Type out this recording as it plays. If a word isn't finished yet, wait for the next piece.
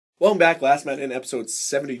Welcome back, Last Man In, episode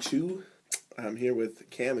 72. I'm here with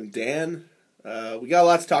Cam and Dan. We got a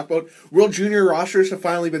lot to talk about. World Junior rosters have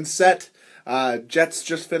finally been set. Jets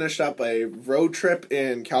just finished up a road trip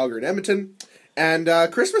in Calgary and Edmonton. And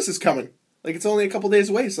Christmas is coming. Like, it's only a couple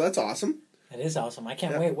days away, so that's awesome. It is awesome. I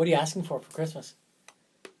can't wait. What are you asking for Christmas?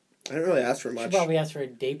 I didn't really ask for much. Should probably ask for a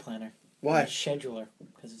day planner. Why? A scheduler.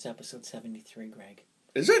 Because it's episode 73, Greg.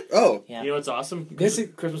 Is it? Oh. Yeah. You know what's awesome?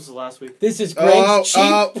 Christmas was last week. This is Greg's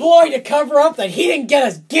cheap ploy to cover up that he didn't get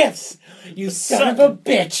us gifts. You son of a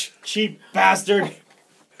bitch. Cheap bastard.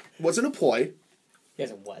 Wasn't a ploy.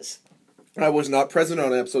 Yes, it was. I was not present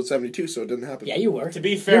on episode 72, so it didn't happen. Yeah, you were. To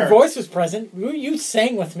be fair. Your voice was present. You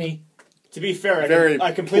sang with me. To be fair,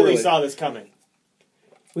 I completely poorly. saw this coming.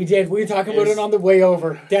 We did. We were talking about it on the way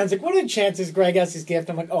over. Dan's like, what are the chances Greg has his gift?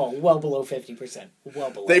 I'm like, oh, well below 50%. Well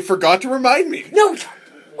below. They forgot to remind me. No!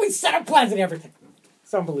 We set up plans and everything.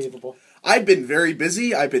 It's unbelievable. I've been very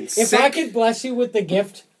busy. I've been sick. If I could bless you with the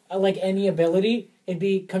gift, like any ability, it'd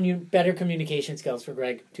be better communication skills for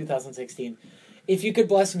Greg, 2016. If you could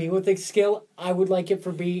bless me with a skill, I would like it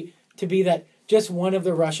to be that just one of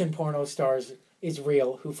the Russian porno stars is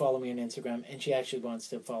real who follow me on Instagram, and she actually wants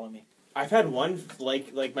to follow me. I've had one,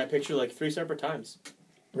 like my picture, 3 separate times.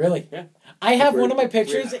 Really? Yeah. I have one of my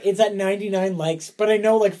pictures. It's at 99 likes, but I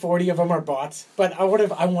know 40 of them are bots. But I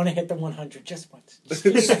want to hit the 100 just once.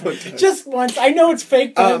 Just once. I know it's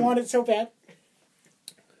fake, but I want it so bad.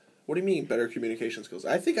 What do you mean, better communication skills?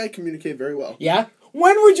 I think I communicate very well. Yeah?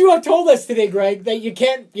 When would you have told us today, Greg, that you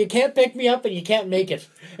can't pick me up and you can't make it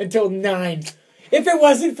until 9? If it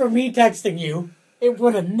wasn't for me texting you, it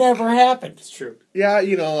would have never happened. It's true. Yeah,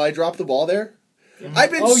 I dropped the ball there.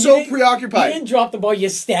 I've been so preoccupied. You didn't drop the ball. You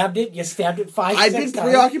stabbed it. You stabbed it 5 I've 6 been times.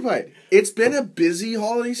 preoccupied. It's been a busy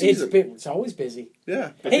holiday season. It's always busy.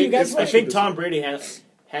 Yeah. Hey, you guys. I think Tom Brady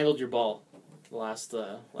handled your ball last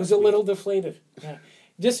was a little deflated. Yeah.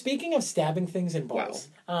 Just speaking of stabbing things in balls,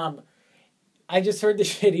 I just heard the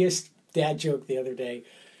shittiest dad joke the other day.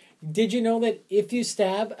 Did you know that if you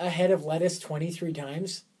stab a head of lettuce 23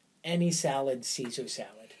 times, any salad's Caesar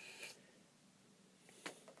salad?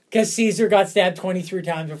 Because Caesar got stabbed 23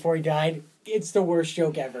 times before he died. It's the worst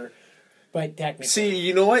joke ever. But technically. See,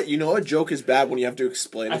 you know what? You know a joke is bad when you have to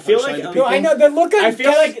explain it. I feel like to people. No, I know. The look at I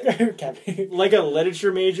feel like a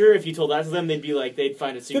literature major, if you told that to them, they'd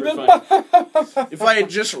find it super funny. If I had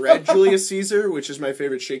just read Julius Caesar, which is my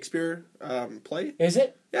favorite Shakespeare play. Is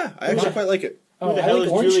it? Yeah, I actually quite like it. Oh, Who the I hell like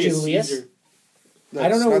is Orange Julius Julius. Caesar? I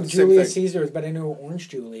don't know That's who not the same Julius thing. Caesar is, but I know who Orange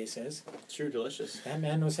Julius is. It's true, delicious. That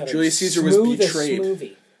man knows how to Julius Caesar was smooth betrayed. a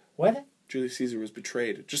smoothie. What? Julius Caesar was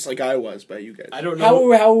betrayed, just like I was by you guys. I don't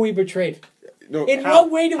know. How were we betrayed? No, In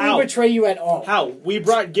what way did we betray you at all? How? We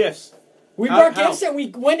brought gifts. We brought gifts and we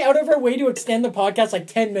went out of our way to extend the podcast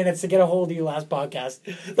 10 minutes to get a hold of you last podcast.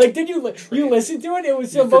 Did you listen to it? It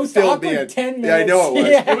was the most awkward 10 minutes. Yeah, I know it was.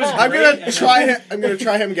 Yeah. It was I'm gonna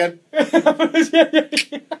try him again.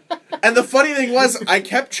 And the funny thing was, I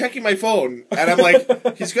kept checking my phone, and I'm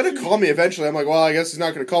like, he's gonna call me eventually. I'm like, well, I guess he's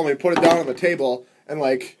not gonna call me. Put it down on the table, and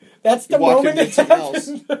that's the moment that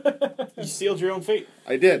happened. You sealed your own fate.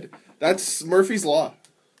 I did. That's Murphy's Law.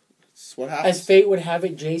 That's what happens. As fate would have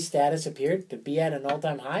it, Jay's status appeared to be at an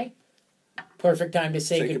all-time high. Perfect time to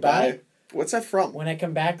say goodbye. What's that from? When I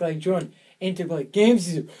come back, Jordan, into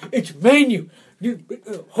games, it's menu.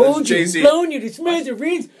 Hold you, Jay-Z. blown you to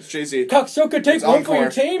smithereens. It's Jay-Z. Cocksucker, take It's one for encore.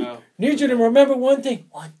 your team. Oh. Need you to remember one thing.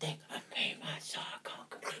 One thing, I made my soul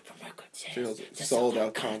conquer from my good sense. It's sold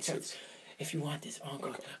out concerts. If you want this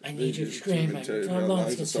encore, I need you to scream my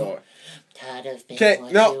lungs to soar. Tired of being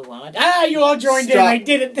what no. you want. You all joined in. Stop. I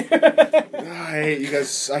did it. I hate you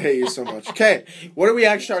guys. I hate you so much. Okay, what are we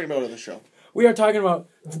actually talking about on the show? We are talking about,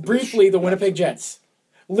 briefly, the Winnipeg Jets.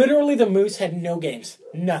 Literally, the Moose had no games.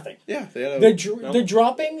 Nothing. Yeah, they had The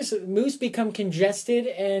droppings, Moose become congested,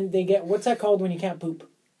 and they get, what's that called when you can't poop?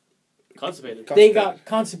 Constipated. They got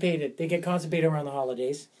constipated. They get constipated around the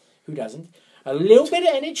holidays. Who doesn't? A little bit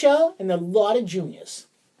of NHL and a lot of juniors.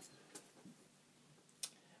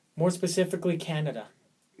 More specifically, Canada.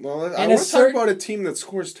 Well, I want to talk about a team that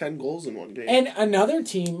scores 10 goals in one game. And another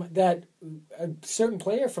team that, a certain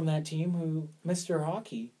player from that team who, Mr.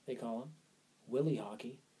 Hockey, they call him, Willie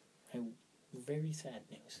Hockey. Very sad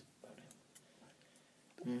news about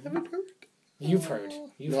him. I haven't heard. You've heard.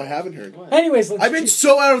 I haven't heard. What? Anyways, I've been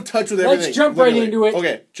so out of touch with everything. Let's jump right into it.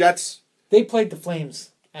 Okay, Jets. They played the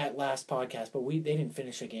Flames at last podcast, but they didn't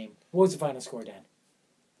finish a game. What was the final score, Dan?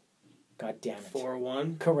 God damn it.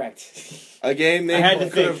 4-1. Correct. A game they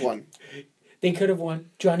could have won. They could have won.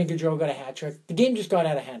 Johnny Gaudreau got a hat trick. The game just got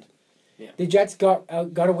out of hand. Yeah. The Jets got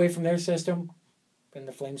away from their system. and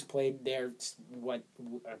the Flames played their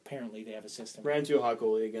apparently they have a system. Ran to a hot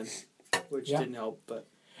goalie again, which didn't help. But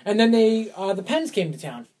and then the Pens came to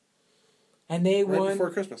town, and they right won before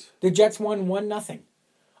Christmas. The Jets won 1-0.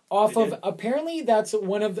 Off of apparently that's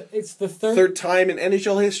it's the third time in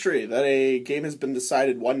NHL history that a game has been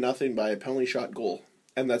decided 1-0 by a penalty shot goal,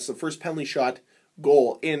 and that's the first penalty shot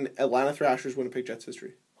goal in Atlanta Thrashers Winnipeg Jets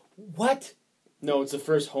history. What? No, it's the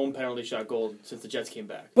first home penalty shot goal since the Jets came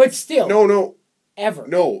back. But still, no, ever.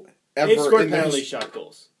 They've scored penalty shot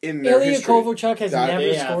goals in their Ilya history. Kovalchuk has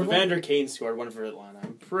never scored one. Evander Kane scored one for Atlanta.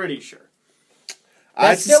 I'm pretty sure.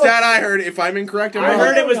 That's the stat I heard. If I'm incorrect, I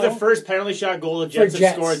heard it was the first penalty shot goal the Jets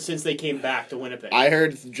have scored since they came back to Winnipeg. I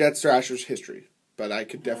heard Jets Thrashers history, but I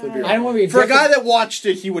could definitely be wrong. I don't want to be for a guy that watched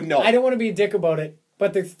it, he would know. I don't want to be a dick about it,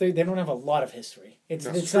 but they don't have a lot of history. It's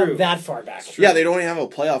not that far back. Yeah, they don't even have a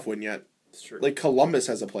playoff win yet. It's true. Like Columbus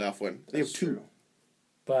has a playoff win. They have 2.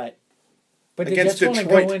 But the against Jets want to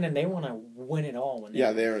Detroit. go in and they want to win it all.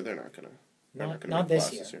 They're not gonna. Not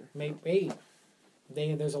this year. Maybe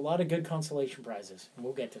there's a lot of good consolation prizes.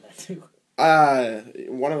 We'll get to that too.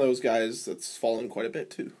 One of those guys that's fallen quite a bit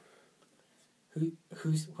too.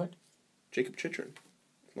 Who's what? Jacob Chitrin.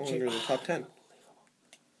 No longer in the top 10.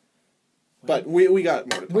 But we got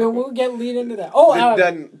more to talk about. We'll lead into that. Oh,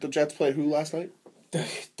 then the Jets played who last night?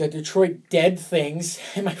 The Detroit Dead Things.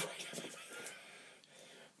 Am I right?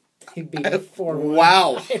 He beat 4-1.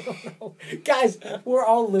 Wow. I don't know. Guys, we're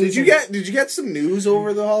all losing. Did you get some news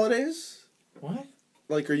over the holidays? What?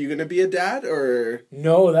 Like, are you gonna be a dad or?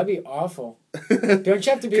 No, that'd be awful. Don't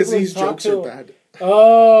you have to be able to these talk jokes to? are bad.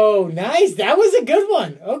 Oh, nice. That was a good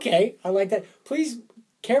one. Okay, I like that. Please,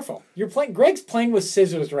 careful. You're playing. Greg's playing with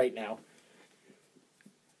scissors right now.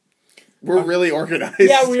 We're really organized.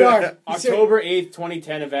 Yeah, we are. October 8th,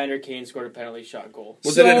 2010, Evander Kane scored a penalty shot goal.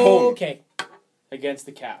 Was it at home? Okay. Against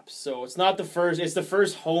the Caps. So it's not the first. It's the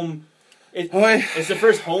first home. It's the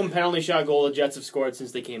first home penalty shot goal the Jets have scored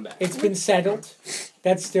since they came back. It's been settled.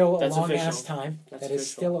 That's still a long official. ass time. That's That is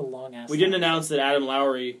official. still a long ass. We didn't announce that Adam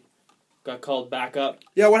Lowry got called back up.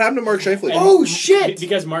 Yeah, what happened to Mark Scheifele? Oh shit!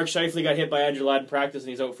 Because Mark Scheifele got hit by Andrew Ladd in practice and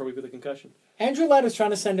he's out for a week with a concussion. Andrew Ladd is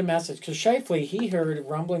trying to send a message because Scheifele, he heard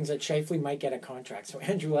rumblings that Scheifele might get a contract. So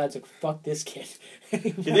Andrew Ladd's like, "Fuck this kid."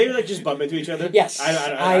 Did they just bump into each other? Yes.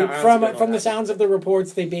 I from the sounds of the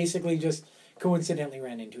reports, they basically just coincidentally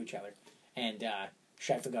ran into each other, and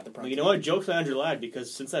Scheifele got the problem. Well, you know what? Jokes on Andrew Ladd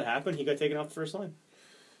because since that happened, he got taken off the first line.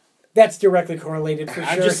 That's directly correlated for sure.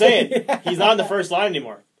 I'm just saying, he's not on the first line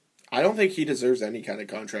anymore. I don't think he deserves any kind of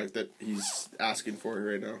contract that he's asking for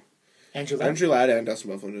right now. Andrew Ladd? Andrew Ladd and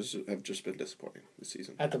Dustin Byfuglien have just been disappointing this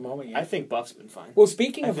season. At the moment, yeah. I think Buff's been fine. Well,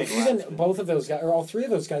 speaking of even both of those guys, or all three of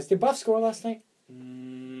those guys, did Buff score last night?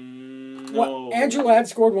 No. Well, Andrew Ladd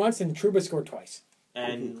scored once and Trouba scored twice.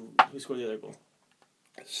 And who scored the other goal?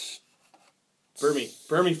 Burmy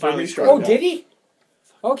finally Burmy scored. Oh, did he?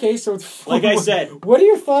 Okay, so it's Like I said, what are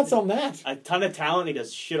your thoughts on that? a ton of talent. He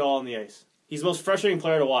does shit all on the ice. He's the most frustrating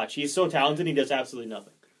player to watch. He's so talented. He does absolutely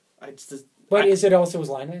nothing. But is it also his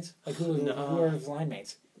line mates? Like who are his line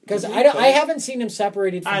mates? Because I haven't seen him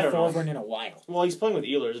separated from Thorburn in a while. Well, he's playing with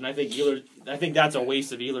Ehlers, and I think that's a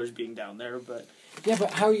waste of Ehlers being down there. But yeah,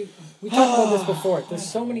 but we talked about this before. There's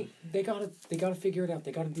so many. They gotta figure it out.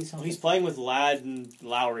 They gotta do something. he's playing with Ladd and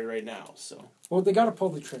Lowry right now. So they gotta pull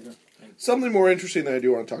the trigger. Something more interesting that I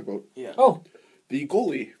do want to talk about. Yeah. Oh, the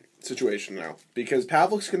goalie situation now, because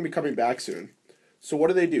Pavlik's going to be coming back soon. So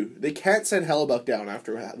what do? They can't send Hellebuck down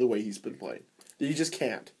after the way he's been playing. You just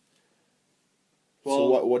can't. Well,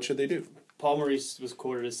 so what should they do? Paul Maurice was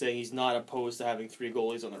quoted as saying he's not opposed to having 3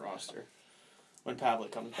 goalies on the roster when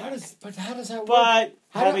Pavlik comes back. how does that work? But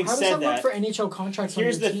having how does said that work that, for NHL contracts?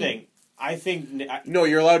 here's on your the team? thing. I think No,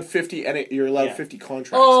 you're allowed 50. And you're allowed 50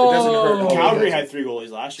 contracts. Oh. It doesn't hurt. Calgary had 3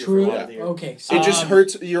 goalies last year True. for a lot of the year. Okay. So, It just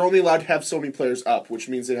hurts. You're only allowed to have so many players up, which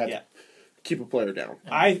means they have to keep a player down.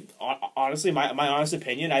 I honestly, my honest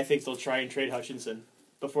opinion, I think they'll try and trade Hutchinson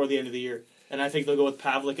before the end of the year, and I think they'll go with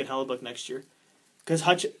Pavlik and Hellebuck next year, because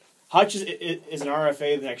Hutch is an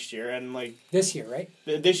RFA next year, and like this year, right?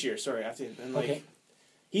 This year, sorry,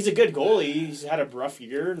 he's a good goalie. He's had a rough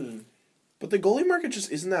year, But the goalie market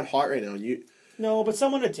just isn't that hot right now. No, but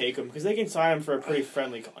someone would take him because they can sign him for a pretty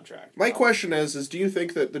friendly contract. My question is do you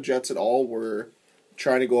think that the Jets at all were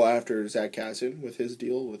trying to go after Zach Kassian with his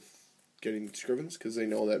deal with getting Scrivens? Because they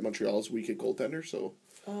know that Montreal's weak at goaltender, so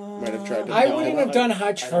might have tried to... I wouldn't have done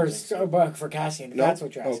Hutch first for Cassian. If No? that's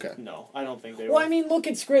what you're asking. Okay. No, I don't think they Well, were. I mean, look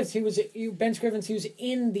at Scrivens. Ben Scrivens. He was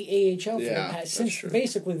in the AHL since true.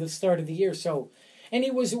 basically the start of the year. So, and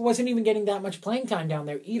he wasn't even getting that much playing time down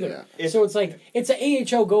there either. Yeah. So it's like it's an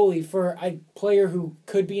AHL goalie for a player who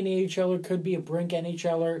could be an AHLer, could be a brink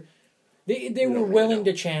NHLer. They were willing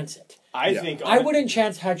to chance it. I wouldn't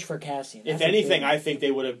chance Hutch for Cassian. If anything, I think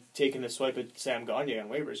they would have taken a swipe at Sam Gagner on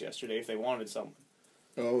waivers yesterday if they wanted someone.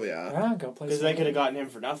 Oh, yeah. Go play. Because they could have gotten him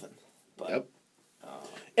for nothing. But, Yep.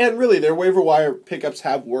 And really, their waiver wire pickups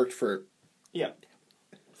have worked for... Yeah.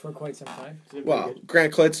 For quite some time. Well,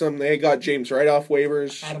 Grant Clitsum, they got James Wright off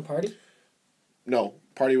waivers. Adam Party? No,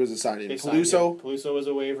 Party was a signing. Peluso was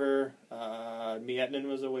a waiver. Mietnin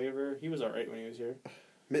was a waiver. He was all right when he was here.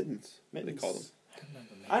 Mittens. They called him.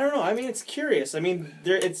 I don't know. I mean, it's curious. I mean,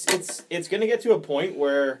 it's going to get to a point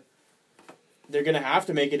where they're going to have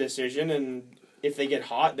to make a decision, and if they get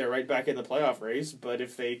hot, they're right back in the playoff race. But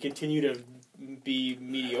if they continue to be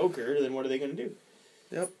mediocre, then what are they going to do?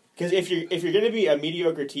 Yep. Because if you're going to be a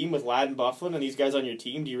mediocre team with Ladd and Bufflin and these guys on your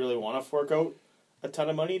team, do you really want to fork out a ton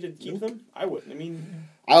of money to keep them? I wouldn't. I mean,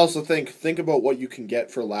 I also think about what you can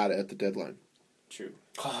get for Ladd at the deadline. True.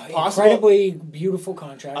 Incredibly beautiful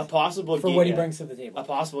contract. A possible for what he brings to the table. A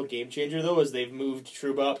possible game changer though is they've moved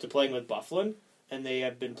Trouba up to playing with Bufflin, and they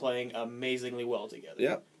have been playing amazingly well together.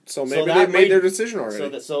 Yep. So maybe they've made their decision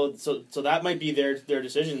already. So that might be their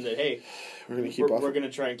decision that hey, we're going to keep Buff. We're going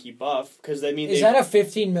to try and keep Buff because I mean is that a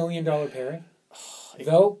 $15 million pairing?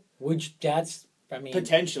 Though, which that's. I mean,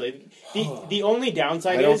 potentially. The only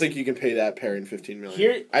downside I don't think you can pay that pairing $15 million.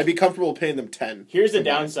 Here, I'd be comfortable paying them 10. Here's the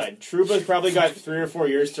downside. Trouba's probably got 3 or 4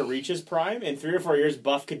 years to reach his prime, and 3 or 4 years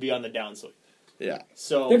Buff could be on the downside. Yeah.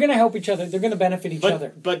 So they're going to help each other. They're going to benefit each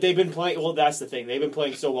other. But they've been playing. Well, that's the thing. They've been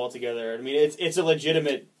playing so well together. I mean, it's a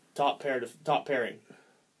legitimate top pairing.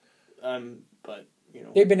 But you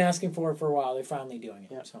know they've been asking for it for a while. They're finally doing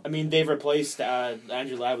it. Yeah. So. I mean, they've replaced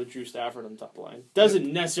Andrew Ladd with Drew Stafford on the top line.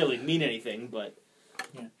 Doesn't necessarily mean anything, but.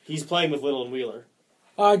 Yeah. He's playing with Little and Wheeler.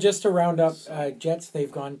 Just to round up, Jets,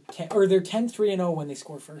 they've gone they're 10-3-0 when they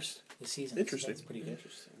score first this season. Interesting. So that's pretty good.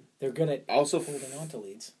 They're good at also holding on to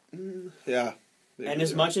leads. Yeah. And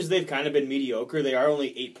as much as they've kind of been mediocre, they are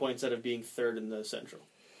only 8 points out of being third in the Central.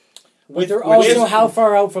 They're also how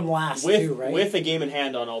far out from last, too, right? With a game in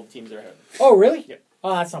hand on all the teams they're ahead. Oh, really? Yeah.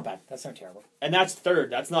 Oh, that's not bad. That's not terrible. And that's third.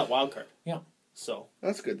 That's not wild card. Yeah. So.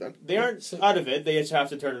 That's good, then. They aren't out of it. They just have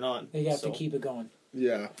to turn it on. They have to keep it going.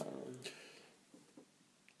 Yeah.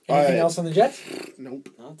 Anything else on the Jets? Nope.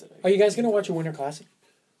 Not today. Are you guys going to watch a Winter Classic?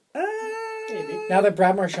 Maybe. Now that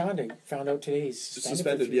Brad Marchand found out today he's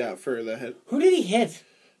suspended for the hit. Who did he hit?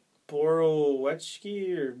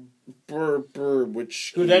 Borowetsky or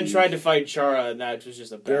Borowetsky. Who then tried to fight Chara, and that was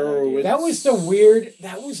just a bad idea. That was the weird.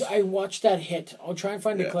 I watched that hit. I'll try and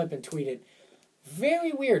find a clip and tweet it.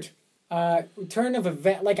 Very weird. Turn of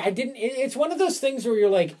event. Like I didn't. It's one of those things where you're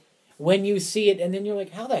like. When you see it, and then you're like,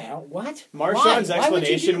 how the hell? What? Marchand's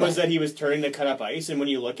explanation was that he was turning to cut up ice, and when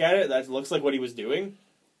you look at it, that looks like what he was doing.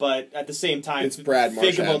 But at the same time, it's Brad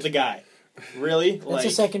Marchand. Think about the guy. Really? That's the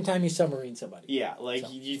second time you submarine somebody. Yeah,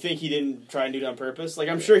 you think he didn't try and do it on purpose? Like,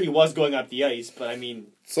 I'm sure he was going up the ice, but I mean...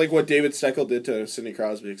 It's like what David Steckel did to Sidney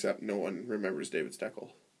Crosby, except no one remembers David Steckel.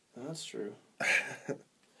 That's true.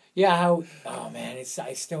 Yeah, how... Oh, man, I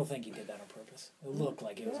still think he did that on purpose. It looked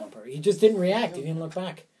like it was on purpose. He just didn't react. He didn't look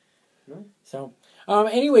back. No. So,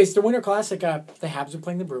 anyways, the Winter Classic, the Habs are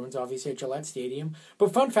playing the Bruins, obviously, at Gillette Stadium.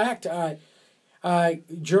 But fun fact,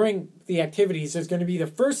 during the activities, there's going to be the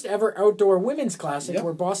first ever outdoor women's classic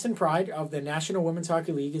where Boston Pride of the National Women's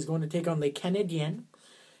Hockey League is going to take on Les Canadiens,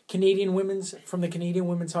 Canadian women's from the Canadian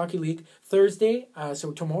Women's Hockey League, Thursday,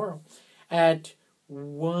 so tomorrow, at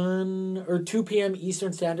 1 or 2 p.m.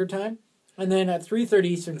 Eastern Standard Time. And then at 3:30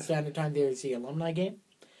 Eastern Standard Time, there's the alumni game.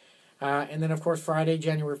 And then, of course, Friday,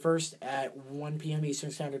 January 1st at 1 p.m. Eastern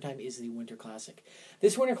Standard Time is the Winter Classic.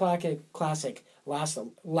 This Winter Classic lacks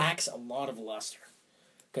a lot of luster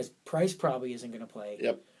because Price probably isn't going to play.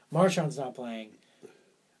 Yep. Marchand's not playing.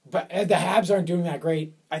 But the Habs aren't doing that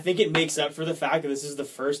great. I think it makes up for the fact that this is the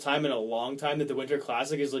first time in a long time that the Winter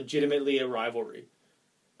Classic is legitimately a rivalry.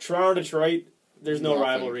 Toronto-Detroit, there's no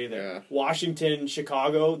rivalry there. Yeah.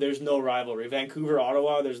 Washington-Chicago, there's no rivalry.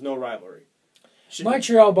 Vancouver-Ottawa, there's no rivalry.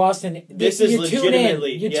 Montreal, Boston. This is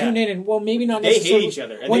legitimately. You tune in, and well, maybe not they necessarily. They hate each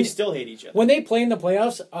other, and they still hate each other. When they play in the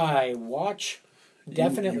playoffs, I watch.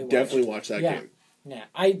 Definitely watch that game. Yeah,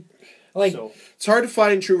 I like. So, it's hard to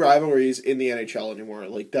find true rivalries in the NHL anymore,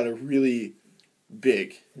 like that are really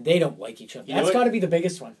big. They don't like each other. That's got to be the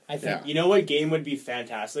biggest one, I think. Yeah. You know what game would be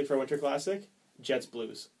fantastic for Winter Classic? Jets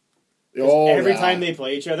Blues. Every time they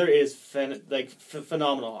play each other is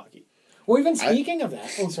phenomenal hockey. Well, even speaking of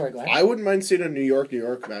that... Oh, sorry, go ahead. I wouldn't mind seeing a New York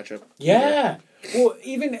matchup. Yeah. Well,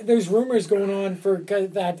 even there's rumors going on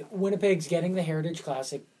that Winnipeg's getting the Heritage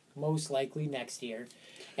Classic most likely next year,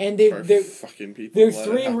 and they're fucking people. There's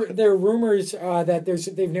there are rumors that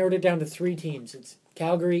they've narrowed it down to 3 teams. It's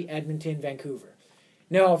Calgary, Edmonton, Vancouver.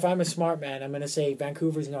 No, if I'm a smart man, I'm going to say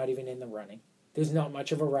Vancouver's not even in the running. There's not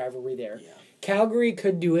much of a rivalry there. Yeah. Calgary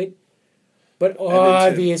could do it, but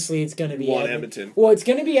obviously it's going to be Edmonton. Well, it's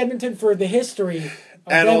going to be Edmonton for the history of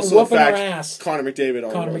and them also whooping the fact our ass. Connor McDavid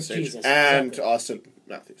on stage. And exactly. Austin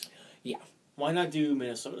Matthews. Yeah. Why not do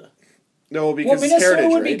Minnesota? No, because Minnesota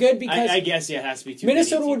Heritage, would be good because I guess it has to be 2.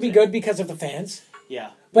 Minnesota would be good because of the fans.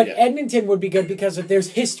 Yeah. But Edmonton would be good because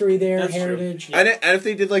there's history there, that's heritage. Yeah. And if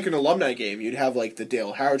they did like an alumni game, you'd have like the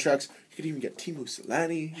Dale Howard trucks. You could even get Timo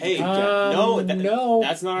Solani. Hey, no,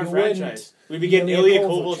 that's not our franchise. We'd be getting Ilya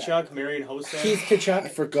Kovalchuk, Marian Hossa. Keith Tkachuk. I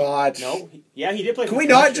forgot. No, he did play. Can we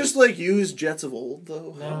not just like use Jets of old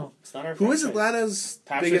though? No, it's not our. Who is Atlanta's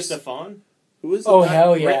biggest? Stefan. Who is? Oh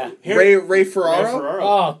hell yeah! Ray Ferraro.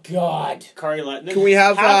 Oh god. Kari Lettinen. Can we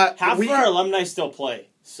have half of our alumni still play?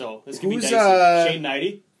 So this could be dicey. Shane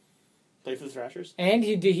Knighty. Play for the Thrashers. And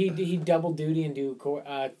he double duty and do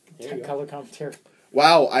color commentary.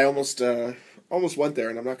 Wow, I almost went there,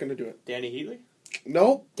 and I'm not going to do it. Danny Heatley?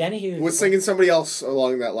 No. Danny Heatley was singing somebody else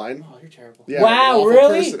along that line. Oh, you're terrible. Yeah, wow,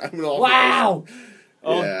 really? I'm an awful wow. person.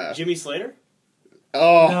 Oh, yeah. Jimmy Slater?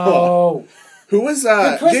 Oh. No. Who was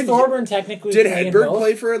Chris Thorburn technically did Hedberg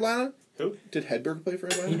play for Atlanta? Who? Did Hedberg play for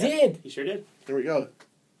Atlanta? He did. He sure did. There we go.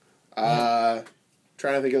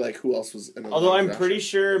 Trying to think of like who else was in. Although I'm pretty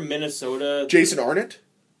sure Minnesota. Jason Arnott.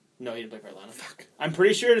 No, he didn't play for Atlanta. Fuck. I'm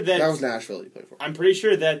pretty sure that was Nashville. He played for. I'm pretty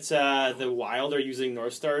sure that the Wild are using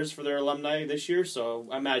North Stars for their alumni this year, so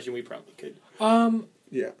I imagine we probably could.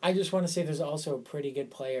 Yeah. I just want to say there's also a pretty good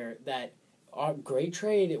player that great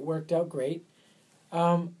trade. It worked out great.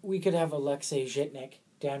 We could have Alexei Zhitnik.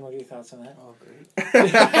 Dan, what are your thoughts on that? Oh, great.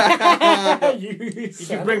 you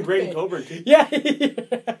could bring Brayden Coburn, too. Yeah.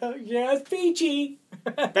 Yes, peachy.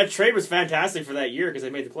 That trade was fantastic for that year because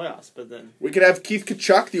they made the playoffs, but then... We could have Keith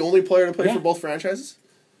Tkachuk, the only player to play for both franchises.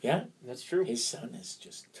 Yeah. That's true. His son is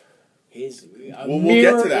just... His we'll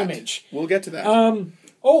get to that. Image. We'll get to that.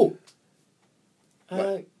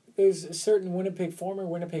 There's a certain former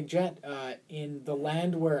Winnipeg Jet in the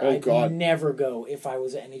land where I'd never go if I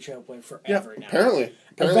was an NHL player forever now. Apparently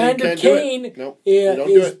Evander Kane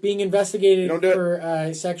is being investigated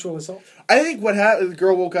for sexual assault. I think what happened, the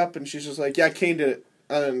girl woke up and she's just like, yeah, Kane did it.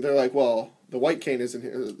 And they're like, well, the white Kane isn't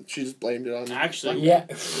here. She just blamed it on... Actually,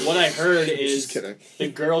 what I heard is the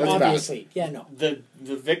girl... Obviously, no. The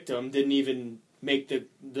victim didn't even make the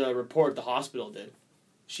report, the hospital did.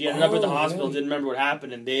 She ended up at the hospital, didn't remember what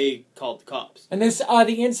happened, and they called the cops. And this,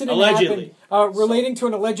 the incident allegedly happened, relating to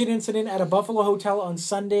an alleged incident at a Buffalo hotel on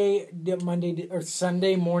Sunday morning,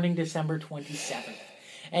 December 27th.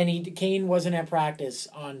 And Kane wasn't at practice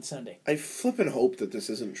on Sunday. I flippin' hope that this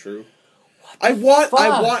isn't true. I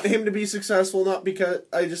want him to be successful, not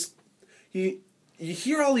because you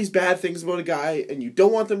hear all these bad things about a guy, and you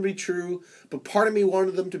don't want them to be true, but part of me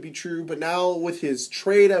wanted them to be true, but now with his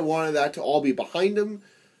trade, I wanted that to all be behind him.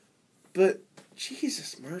 But,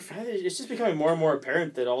 Jesus, Murphy. It's just becoming more and more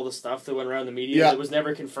apparent that all the stuff that went around the media that was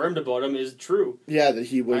never confirmed about him is true. Yeah, that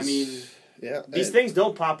he was... I mean, these things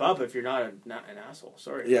don't pop up if you're not an asshole.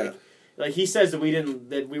 Sorry. Yeah. Like he says that we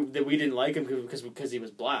didn't like him because he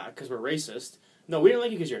was black, because we're racist. No, we didn't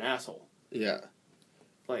like you because you're an asshole. Yeah.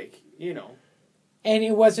 Like, you know... And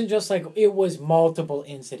it wasn't just like, it was multiple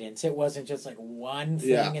incidents. It wasn't just like one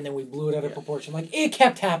thing and then we blew it out of proportion. Like, it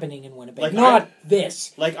kept happening in Winnipeg. Like, not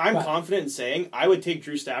this. Like, I'm confident in saying I would take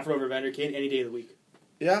Drew Stafford over Evander Kane any day of the week.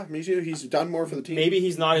 Yeah, me too. He's done more for the team. Maybe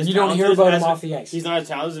he's not as talented. You don't hear about him off the ice. He's not as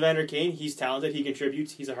talented as Evander Kane. He's talented. He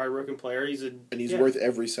contributes. He's a hard-working player. And he's worth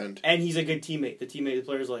every cent. And he's a good teammate. The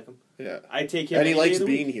players like him. Yeah. I'd take him and he likes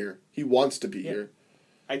being week. here. He wants to be here.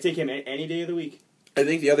 I'd take him any day of the week. I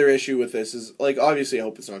think the other issue with this is, like, obviously I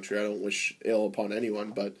hope it's not true. I don't wish ill upon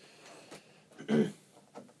anyone, but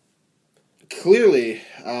clearly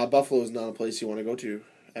Buffalo is not a place you want to go to,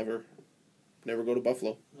 ever. Never go to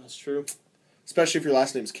Buffalo. That's true. Especially if your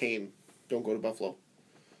last name's Kane. Don't go to Buffalo.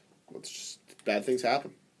 It's just, bad things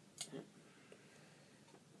happen.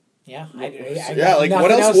 Yeah,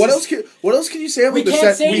 what else can you say about this? We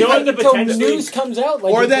can't say anything until news comes out.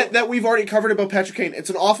 Or that we've already covered about Patrick Kane. It's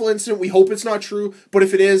an awful incident. We hope it's not true. But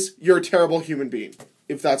if it is, you're a terrible human being.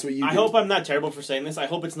 If that's what you do. I hope I'm not terrible for saying this. I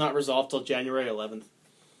hope it's not resolved till January 11th.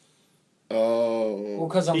 Oh. Well,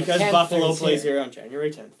 because Buffalo plays here on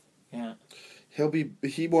January 10th. Yeah.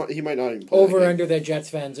 He might not even play. Over under the Jets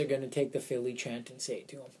fans are going to take the Philly chant and say it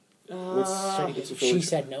to him. What's She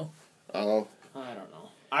said no. Oh. I don't know.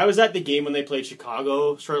 I was at the game when they played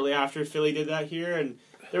Chicago shortly after Philly did that here, and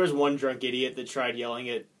there was one drunk idiot that tried yelling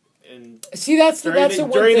it. And see, that's the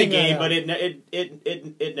one during thing the game, but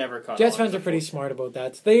it never caught. Jets fans are pretty smart about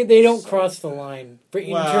that. They don't cross the line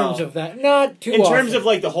in terms of that. Not too. In often. terms of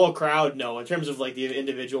like the whole crowd, no. In terms of like the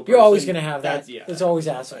individual, person, you're always going to have that. Yeah. There's always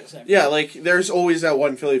assholes. Yeah, like there's always that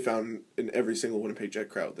one Philly fan in every single Winnipeg Jet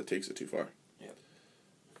crowd that takes it too far. Yeah.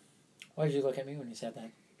 Why did you look at me when you said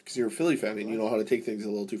that? Because you're a Philly fan and you know how to take things a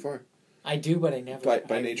little too far. I do, but I never.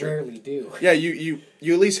 By nature, rarely do. Yeah, you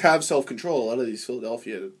at least have self-control. A lot of these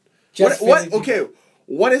Philadelphia. What? Okay,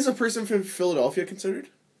 what is a person from Philadelphia considered?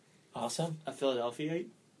 Awesome. A Philadelphiite?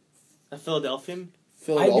 A Philadelphian?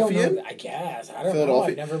 Philadelphian? I don't know. I guess. I don't know.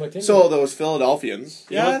 I've never looked into So it. those Philadelphians.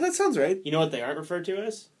 Yeah, that sounds right. You know what they aren't referred to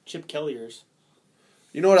as? Chip Kelliers.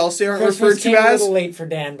 You know what else they aren't Christmas referred to as? a little late for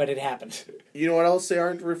Dan, but it happened. You know what else they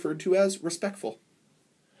aren't referred to as? Respectful.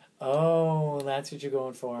 Oh, that's what you're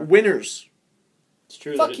going for. Winners. It's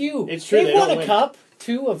true. Fuck you. It's true. They won a cup.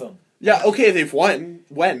 2 of them. Yeah, okay, they've won.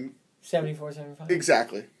 When? 74, 75.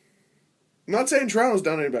 Exactly. I'm not saying Toronto's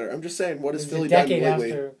done any better. I'm just saying, what has Philly done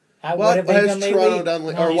lately? After, what have they has done Toronto lately? done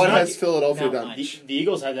lately? No, Or what has Philadelphia not done? much. The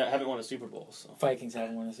Eagles haven't won a Super Bowl. So. Vikings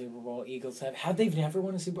haven't won a Super Bowl. Eagles have. Have they never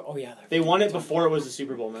won a Super Bowl? Oh, yeah. They won it before it was the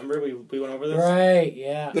Super Bowl. Remember? We went over this? Right,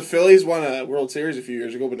 yeah. The Phillies won a World Series a few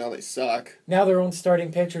years ago, but now they suck. Now their own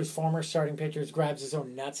former starting pitchers, grabs his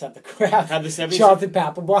own nuts at the crowd. Had the 76ers... Jonathan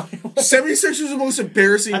Papelbon. 76ers are the most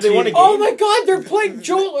embarrassing team. They won a game? Oh my god, they're playing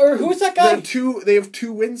Joel, or who's that guy? They have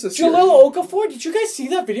 2 wins this year. Jalil Okafor. Did you guys see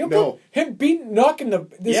that video? No. Him knocking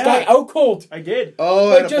this guy out cold. I did. Oh,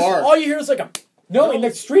 Like, at a bar. all you hear is like in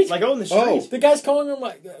the street. Like in the street. The guy's calling him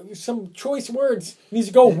like some choice words. And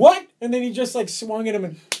he's go, what? And then he just like swung at him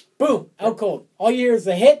and boom, out cold. All you hear is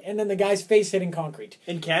the hit and then the guy's face hitting concrete.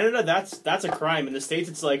 In Canada, that's a crime. In the States,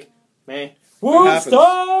 it's like, man.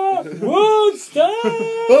 Woodstock! Woodstock!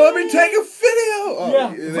 Well, let me take a video! Oh, Yeah,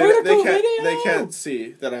 vertical video! They can't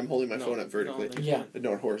see that I'm holding my phone up vertically. Yeah.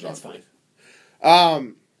 No, horizontally. That's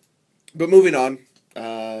fine. But moving on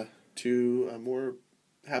to a more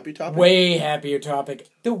happy topic. Way happier topic.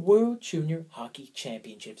 The World Junior Hockey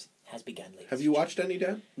Championships has begun, ladies. Have you watched any,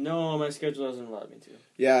 Dan? No, my schedule hasn't allowed me to.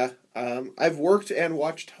 Yeah. I've worked and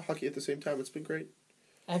watched hockey at the same time. It's been great.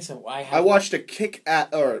 Excellent. I watched a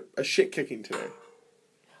shit kicking today.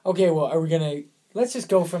 Okay, well, are we gonna... Let's just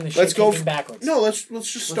go from the shit kicking backwards. No, let's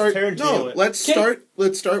just start.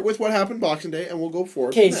 Let's start with what happened Boxing Day, and we'll go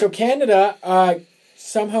forward. Okay, so Canada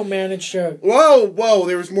somehow managed to... Whoa!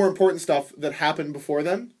 There was more important stuff that happened before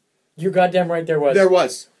then. You're goddamn right, there was. There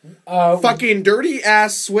was. Fucking dirty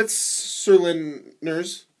ass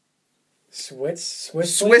Switzerlanders. Swiss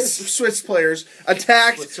players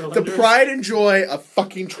attacked the pride and joy of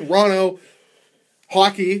fucking Toronto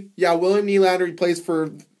hockey. Yeah, William Nylander, he plays for,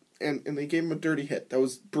 and they gave him a dirty hit. That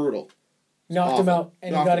was brutal. Knocked him out,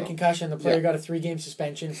 and he got a concussion. The player got a 3-game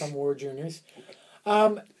suspension from World Juniors.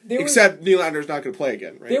 Except Nylander's not going to play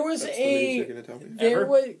again, right? There was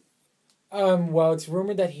well, it's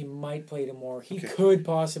rumored that he might play tomorrow. He could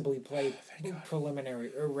possibly play preliminary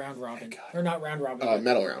or round robin. Or not round robin.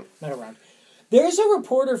 Medal round. Medal round. There's a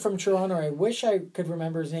reporter from Toronto. I wish I could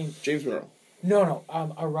remember his name. James Merrill. No.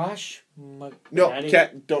 Arash.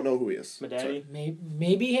 Don't know who he is.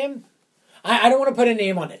 Maybe him. I don't want to put a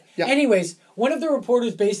name on it. Yeah. Anyways, one of the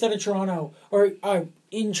reporters based out of Toronto, or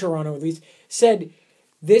in Toronto at least, said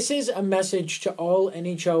this is a message to all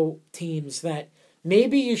NHL teams that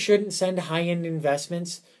maybe you shouldn't send high-end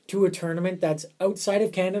investments to a tournament that's outside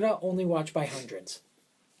of Canada, only watched by hundreds.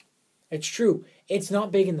 It's true. It's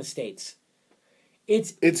not big in the States.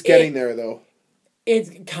 It's getting there, though.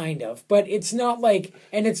 It's kind of, but it's not like,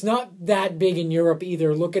 and it's not that big in Europe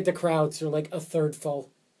either. Look at the crowds; they're like a third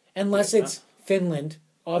full, unless it's Finland,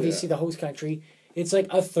 obviously the host country. It's like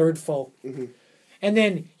a third full, and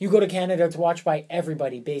then you go to Canada to watch by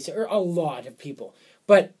everybody, basically, or a lot of people.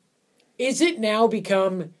 But is it now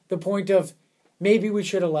become the point of maybe we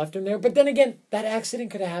should have left him there? But then again, that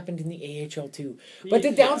accident could have happened in the AHL too. But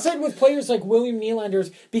the downside with players like William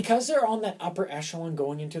Nylander's, because they're on that upper echelon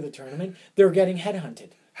going into the tournament, they're getting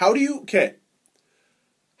headhunted. How do you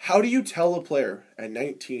tell a player at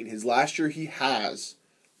 19, his last year he has,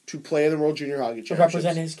 to play in the World Junior Hockey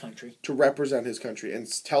Championships? To represent his country. And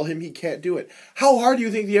tell him he can't do it. How hard do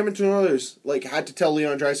you think the Edmonton Oilers had to tell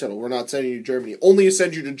Leon Draisaitl, we're not sending you to Germany, only to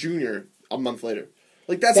send you to junior a month later?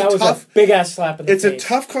 That was a big ass slap in the face. It's a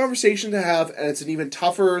tough conversation to have, and it's an even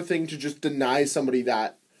tougher thing to just deny somebody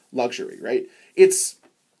that luxury, right? It's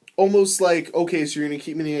almost like, okay, so you're going to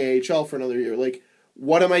keep me in the AHL for another year. Like,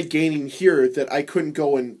 what am I gaining here that I couldn't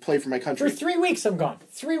go and play for my country? For 3 weeks I'm gone.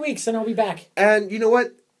 3 weeks and I'll be back. And you know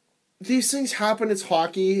what? these things happen. It's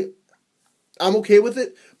hockey. I'm okay with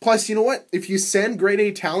it. Plus, you know what? If you send grade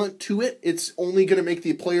A talent to it, it's only going to make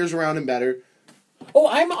the players around him better. Oh,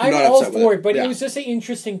 I'm not all upset with for it. it, but Yeah. it was just an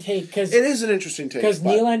interesting take because It is an interesting take. but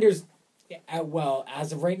Nylander's, well,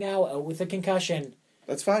 as of right now, out with a concussion.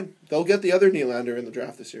 That's fine. They'll get the other Nylander in the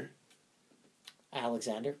draft this year.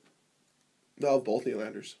 Alexander, They'll have both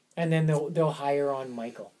Nylanders. and then they'll hire on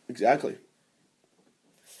Michael, Exactly.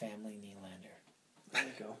 family Nylander. There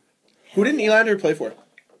you go. Who did Nylander play for?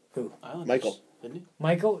 Who? Islanders, Michael. didn't he?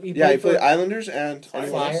 Michael. He Yeah, he played played Islanders and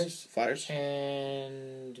Flyers. Flyers.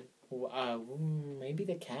 and maybe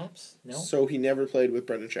the Caps. No. So he never played with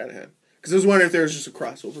Brendan Shanahan. Because I was wondering if there was just a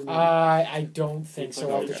crossover. maybe. I don't think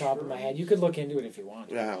so off the Okay. top of my head. You could look into it if you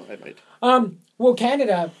want. Yeah, I might. Well,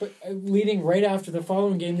 Canada, leading right after the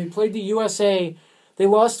following game, they played the USA. They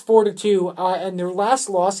lost 4-2, and their last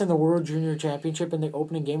loss in the World Junior Championship in the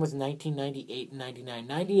opening game was 1998 and 99.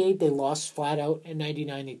 98, they lost flat out, and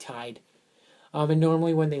 99, they tied. And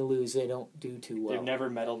normally when they lose, they don't do too well. They've never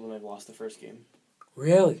medaled when they've lost the first game.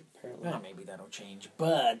 Really? Apparently. Well, maybe that'll change.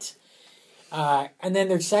 But, and then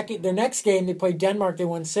their next game, they played Denmark. They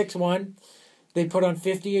won 6-1. They put on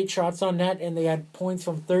 58 shots on net, and they had points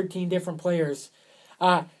from 13 different players.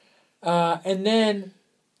 And then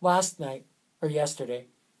last night, or yesterday,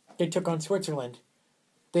 they took on Switzerland.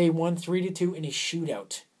 They won 3-2 in a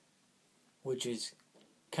shootout, which is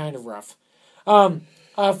kind of rough. Fun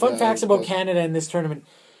facts about Canada in this tournament.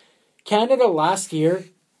 Canada last year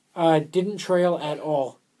didn't trail at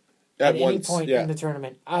all. At any point in the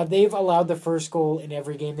tournament. They've allowed the first goal in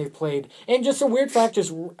every game they've played. And just a weird fact,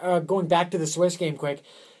 just going back to the Swiss game quick,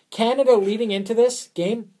 Canada leading into this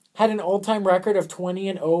game had an all-time record of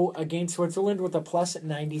 20-0 against Switzerland with a plus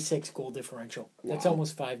 96 goal differential. That's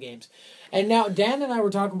almost 5 games. And now, Dan and I were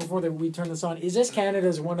talking before that we turned this on. Is this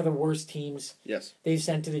Canada's one of the worst teams they've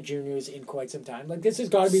sent to the juniors in quite some time? Like, this has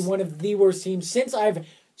got to be one of the worst teams since I've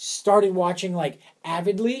started watching, like,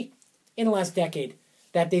 avidly in the last decade.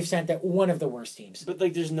 That they've sent that one of the worst teams. But,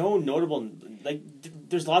 like, there's no notable... Like,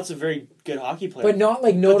 there's lots of very good hockey players. But not,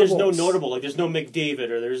 like, notable. But there's no notable. Like, there's no McDavid,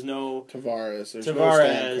 or there's no... Tavares, there's no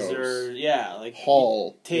Tavares, Stamkos. or... Yeah, like...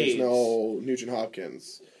 Hall. Taves. There's no Nugent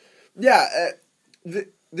Hopkins. Yeah,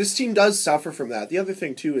 this team does suffer from that. The other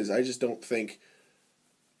thing, too, is I just don't think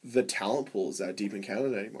the talent pool is that deep in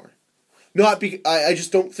Canada anymore. I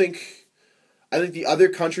just don't think... I think the other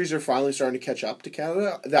countries are finally starting to catch up to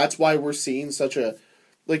Canada. That's why we're seeing such a...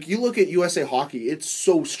 Like, you look at USA Hockey, it's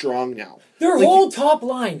so strong now. Their whole top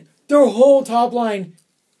line,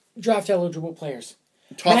 draft-eligible players.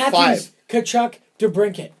 Top Matthews, 5. Kachuk,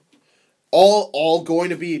 DeBrincat. All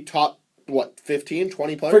going to be top, 15,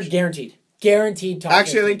 20 players? For guaranteed top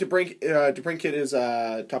Actually, 15. I think DeBrincat is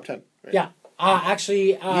top 10. Right? Yeah.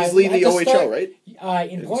 Actually... he's leading the OHL, right?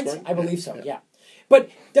 In points? scoring? I believe so, yeah.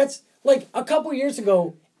 But that's... Like, a couple years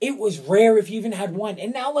ago, it was rare if you even had one.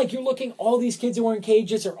 And now, like, you're looking, all these kids who are in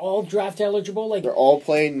cages are all draft eligible. Like, they're all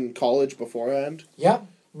playing college beforehand. Yep.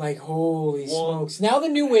 Like, holy smokes. Now the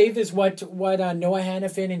new wave is what Noah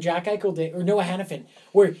Hannafin and Jack Eichel did. Or Noah Hannafin.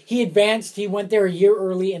 Where he advanced, he went there a year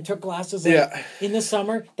early and took classes in the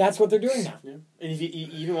summer. That's what they're doing now. Yeah. And if you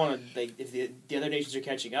even want to, like, if the other nations are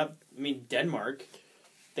catching up, I mean, Denmark,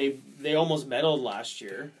 they almost medaled last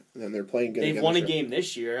year. And then they're playing good. They've won a game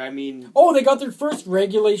this year. I mean... Oh, they got their first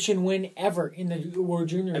regulation win ever in the World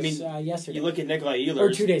Juniors yesterday. You look at Nikolai Ehlers.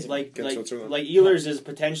 Or 2 days ago. Like Ehlers is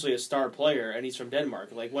potentially a star player, and he's from Denmark.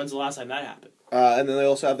 Like, when's the last time that happened? And then they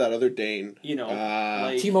also have that other Dane. You know,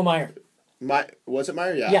 Timo Meyer. Was it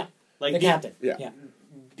Meyer? Yeah. Yeah. Like the captain. Yeah.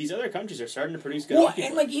 These other countries are starting to produce good hockey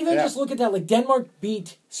and players. like even just look at that. Like Denmark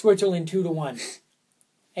beat Switzerland 2-1,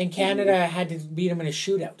 and Canada had to beat them in a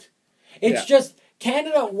shootout. It's just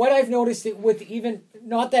Canada. What I've noticed with even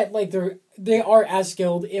not that like they are as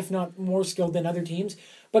skilled, if not more skilled than other teams,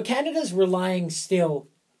 but Canada's relying still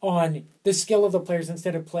on the skill of the players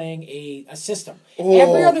instead of playing a system.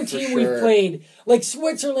 Every other team we've played, like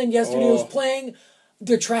Switzerland yesterday, was playing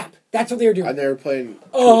the trap. That's what they were doing. And they were playing...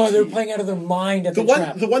 they're playing out of their mind at the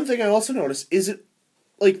trap. The one thing I also noticed is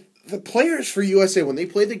like, the players for USA, when they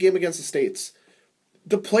played the game against the States,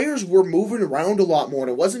 the players were moving around a lot more. And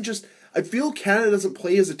it wasn't just... I feel Canada doesn't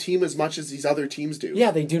play as a team as much as these other teams do. Yeah,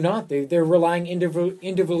 they do not. They're relying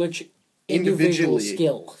individual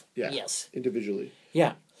skill. Yeah. Yes. Individually.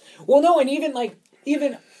 Yeah. Well, no, and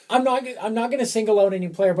even I'm not going to single out any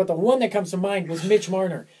player, but the one that comes to mind was Mitch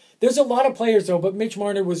Marner. There's a lot of players though, but Mitch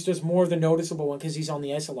Marner was just more the noticeable one because he's on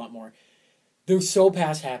the ice a lot more. They're so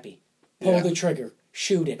pass happy. Pull the trigger.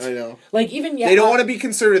 Shoot it. I know. Like even they don't want to be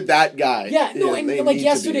considered that guy. Yeah, no, and like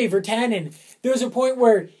yesterday, Virtanen, there was a point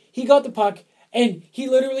where he got the puck And he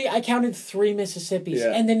literally, I counted 3 Mississippis,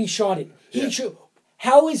 Yeah. and then he shot it. Yeah.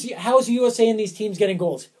 How is USA and these teams getting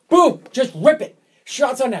goals? Boom! Just rip it.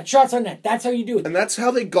 Shots on net. Shots on net. That's how you do it. And that's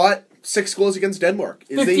how they got 6 goals against Denmark.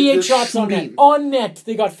 58 shots on net. On net,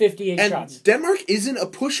 they got 58 and shots. Denmark isn't a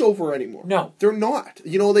pushover anymore. No. They're not.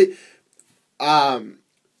 They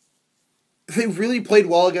really played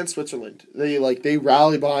well against Switzerland. They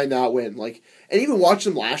rallied behind that win. And even watch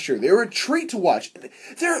them last year. They were a treat to watch.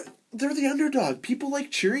 They're the underdog. People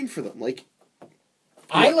like cheering for them.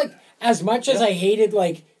 As much as I hated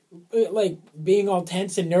being all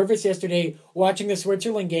tense and nervous yesterday watching the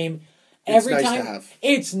Switzerland game,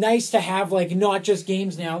 it's nice to have not just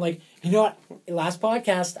games now. Last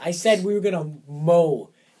podcast I said we were gonna mow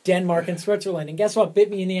Denmark and Switzerland, and guess what?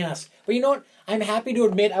 Bit me in the ass. But you know what? I'm happy to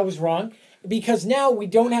admit I was wrong, because now we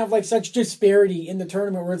don't have such disparity in the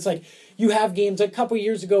tournament where it's you have games a couple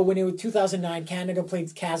years ago when it was 2009, Canada played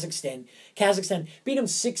Kazakhstan. Kazakhstan beat them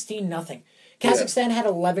 16-0. Kazakhstan had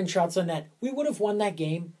 11 shots on net. We would have won that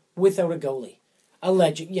game without a goalie.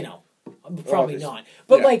 Alleged, probably not.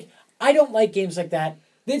 But I don't like games like that.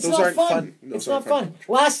 It's Those not aren't fun. It's not fun.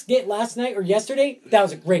 Last night or yesterday, that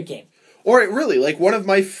was a great game. Or one of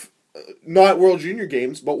my, not World Junior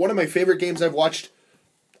games, but one of my favorite games I've watched,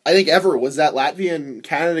 I think ever, was that Latvia and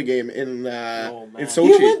Canada game in Sochi.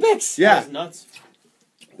 The Olympics! Yeah. That was nuts.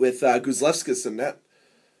 With Guzlevskis in net.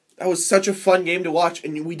 That was such a fun game to watch,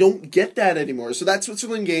 and we don't get that anymore. So that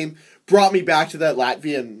Switzerland game brought me back to that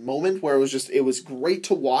Latvian moment where it was great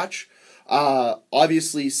to watch.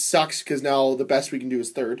 Obviously sucks because now the best we can do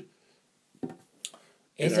is third.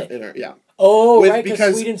 Is it? Yeah. Oh, right,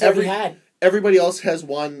 because Sweden's already had. Everybody else has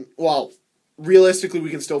won. Well, realistically, we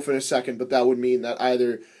can still finish second, but that would mean that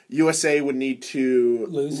either USA would need to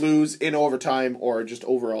lose in overtime or just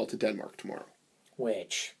overall to Denmark tomorrow.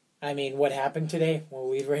 Which, what happened today? We'll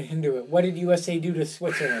lead right into it. What did USA do to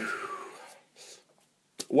Switzerland?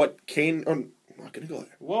 What Kane... I'm not going to go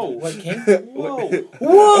there. Whoa. What Kane? Whoa.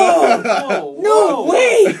 Whoa! No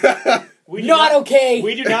way! Okay.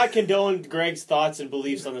 We do not condone Greg's thoughts and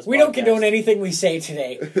beliefs on this podcast. We don't condone anything we say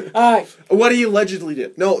today. What he allegedly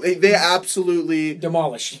did. No, they absolutely...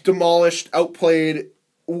 Demolished, outplayed.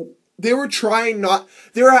 They were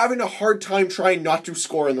having a hard time trying not to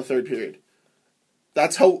score in the third period.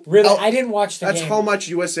 That's how... Really? I didn't watch the game. That's how much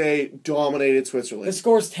USA dominated Switzerland. The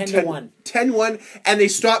score's 10-1. 10-1, and they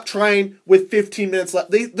stopped trying with 15 minutes left.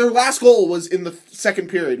 Their last goal was in the second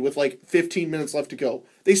period with 15 minutes left to go.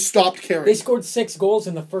 They stopped caring. They scored 6 goals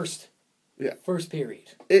in the first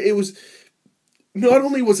period. It was... Not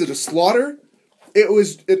only was it a slaughter,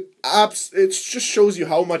 it just shows you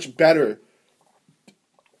how much better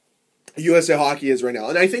USA hockey is right now.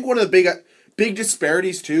 And I think one of the big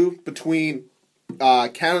disparities, too, between...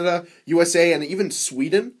 Canada, USA, and even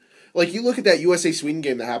Sweden. You look at that USA-Sweden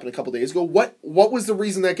game that happened a couple days ago. What was the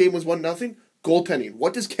reason that game was 1-0? Goaltending.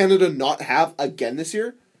 What does Canada not have again this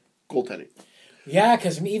year? Goaltending. Yeah,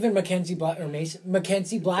 because even Mackenzie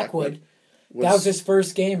Blackwood, that was his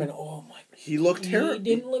first game, and oh my... He looked terrible. He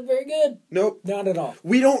didn't look very good. Nope. Not at all.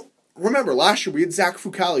 We don't... Remember, last year we had Zach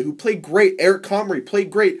Fucale, who played great. Eric Comrie played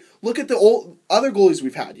great. Look at the other goalies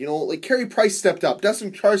we've had. Carey Price stepped up.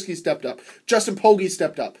 Dustin Charski stepped up. Justin Pogge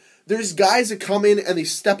stepped up. There's guys that come in and they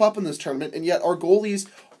step up in this tournament, and yet our goalies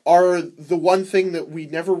are the one thing that we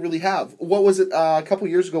never really have. What was it a couple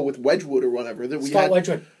years ago with Wedgwood or whatever?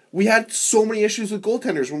 Wedgwood. We had so many issues with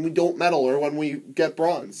goaltenders when we don't medal or when we get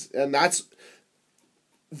bronze. And that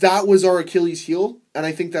was our Achilles heel, and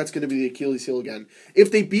I think that's going to be the Achilles heel again.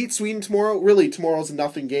 If they beat Sweden tomorrow, really, tomorrow's a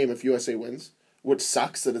nothing game if USA wins, which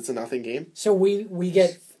sucks that it's a nothing game. So we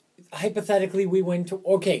get, hypothetically, we win to...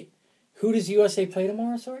 Okay, who does USA play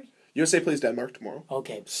tomorrow, sorry? USA plays Denmark tomorrow.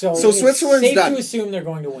 Okay, so Switzerland's safe done. To assume they're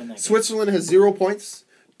going to win that game. Switzerland has 0 points.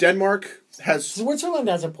 Denmark has... Switzerland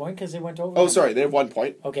has a point because they went over. Oh, sorry, they have 1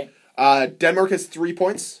 point. Okay. Denmark has 3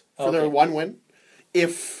 points for their one win.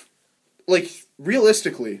 If,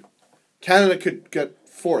 realistically, Canada could get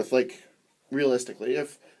fourth, realistically,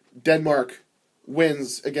 if Denmark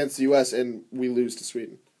wins against the U.S. and we lose to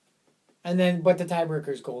Sweden. And then, but the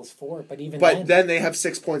tiebreaker's goal is 4, but then they have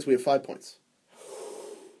 6 points, we have 5 points.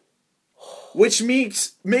 Which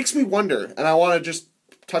makes me wonder, and I want to just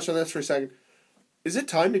touch on this for a second, is it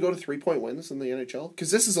time to go to 3-point wins in the NHL?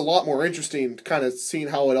 Because this is a lot more interesting, kind of seeing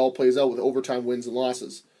how it all plays out with overtime wins and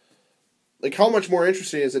losses. How much more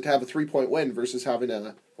interesting is it to have a 3-point win versus having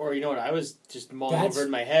a... Or, you know what, I was just mulling over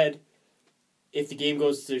in my head. If the game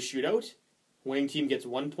goes to a shootout, winning team gets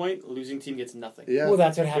 1 point, losing team gets nothing. Yeah. Well,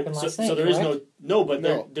 that's what happened last night, So there is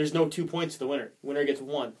correct? there's no 2 points to the winner. Winner gets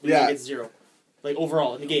 1, loser gets 0. like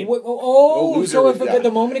overall in the game. So if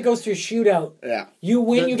the moment it goes to a shootout, you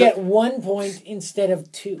win, you get 1 point instead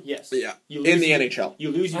of 2. Yes. Yeah. You lose, in the NHL.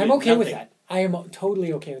 You lose. I'm okay with that. I am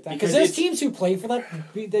totally okay with that. Because there's teams who play for that,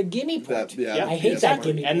 the gimme point. I hate that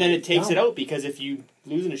gimme point. And then it takes it out, because if you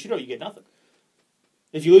lose in a shootout, you get nothing.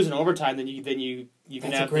 If you lose in overtime, then you can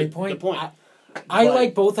That's have a great the point. point. I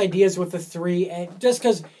like both ideas with the 3, and just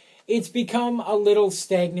because it's become a little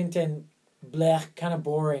stagnant and kind of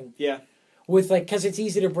boring. Yeah. Because it's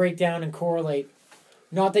easy to break down and correlate.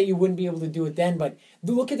 Not that you wouldn't be able to do it then, but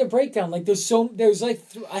look at the breakdown. Like there's like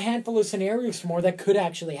a handful of scenarios more that could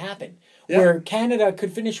actually happen, where Canada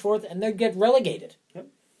could finish 4th and they'd get relegated. Yep.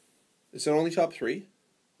 Is it only top 3?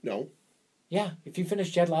 No. Yeah, if you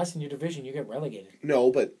finish dead last in your division, you get relegated.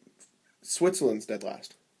 No, but Switzerland's dead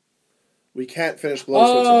last. We can't finish below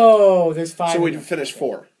Switzerland. Oh, there's 5. So we'd finish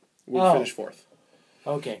 4. We'd finish 4th.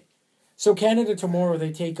 Okay. So Canada tomorrow,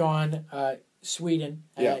 they take on Sweden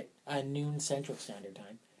at noon Central Standard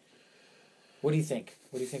Time. What do you think?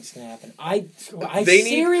 What do you think's going to happen? I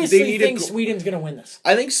seriously think Sweden's going to win this.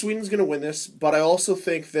 I think Sweden's going to win this, but I also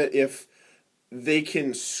think that if they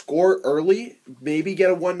can score early, maybe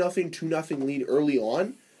get a 1-0, 2-0 lead early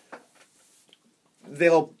on,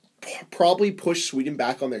 they'll probably push Sweden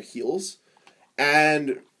back on their heels.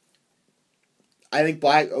 And I think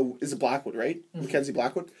is it Blackwood, right? Mm-hmm. Mackenzie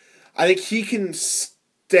Blackwood? I think he can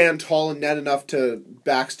stand tall and net enough to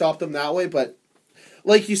backstop them that way. But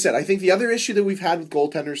like you said, I think the other issue that we've had with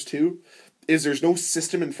goaltenders too is there's no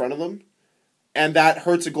system in front of them. And that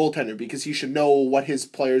hurts a goaltender because he should know what his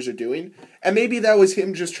players are doing. And maybe that was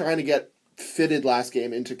him just trying to get fitted last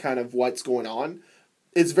game into kind of what's going on.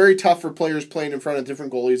 It's very tough for players playing in front of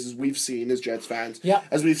different goalies, as we've seen as Jets fans,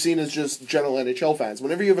 as we've seen as just general NHL fans.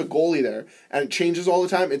 Whenever you have a goalie there and it changes all the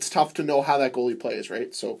time, it's tough to know how that goalie plays,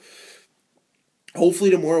 right? So hopefully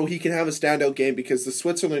tomorrow he can have a standout game because the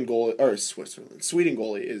Sweden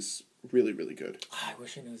goalie is really, really good. I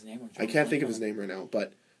wish I knew his name. I can't think of his name right now,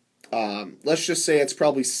 but let's just say it's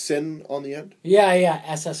probably Sin on the end. Yeah,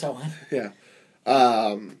 SSON. Yeah.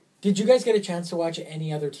 Did you guys get a chance to watch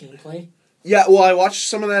any other team play? Yeah, well, I watched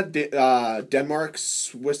some of that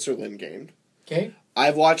Denmark-Switzerland game. Okay.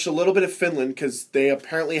 I've watched a little bit of Finland because they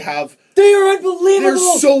apparently have... They are unbelievable! They're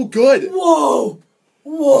so good! Whoa!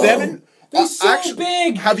 They're so actually,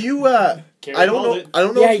 big! Have you... I don't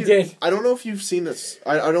know. Yeah, he did. I don't know if you've seen this.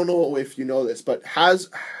 I don't know if you know this, but has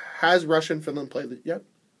Russia and Finland played it yet?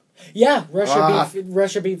 Yeah,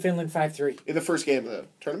 Russia beat Finland 5-3. In the first game of the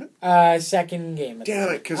tournament? Second game. Damn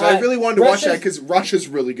it, because I really wanted to watch that because Russia's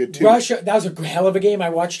really good too. That was a hell of a game.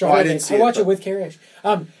 I watched all of it. I watched it with Karish.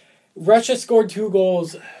 Russia scored 2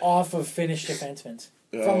 goals off of Finnish defensemen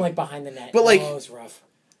from behind the net. But it was rough.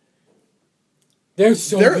 They're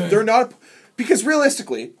so good. They're not... Because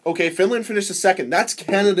realistically, okay, Finland finished the second. That's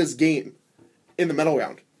Canada's game in the medal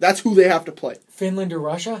round. That's who they have to play. Finland or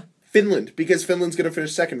Russia? Finland, because Finland's going to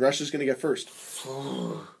finish second. Russia's going to get first.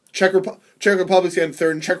 Czech Republic's getting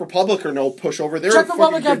third, and Czech Republic are no pushover. Czech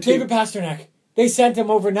Republic have David Pasternak. They sent him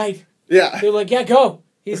overnight. Yeah. They're like, yeah, go.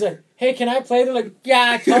 He's like, hey, can I play? They're like,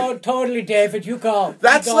 yeah, totally, David, you call.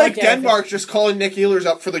 That's like Denmark just calling Nick Ehlers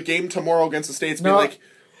up for the game tomorrow against the States. Being like,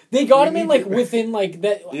 they got him in within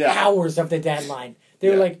hours of the deadline. They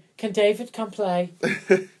were like, can David come play?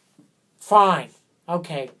 Fine.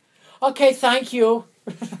 Okay, thank you.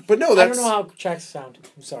 But no, I don't know how Czechs sound.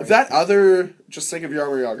 I'm sorry. Just think of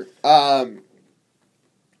Jaromir Jagr.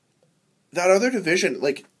 That other division,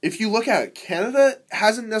 if you look at it, Canada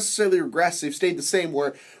hasn't necessarily regressed. They've stayed the same,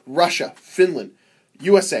 where Russia, Finland,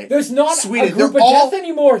 USA, there's not Sweden, a group of death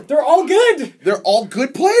anymore. They're all good. They're all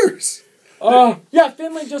good players.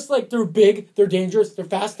 Finland they're big, they're dangerous, they're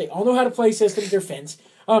fast, they all know how to play systems, they're Finns.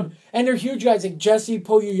 And they're huge guys like Jesse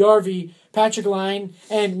Puljujärvi, Patrick Laine,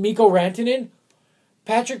 and Mikko Rantanen.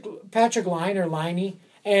 Patrick Laine or Liney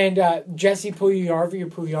and Jesse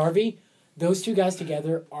Puljujärvi, those 2 guys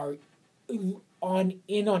together are on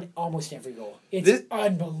almost every goal. It's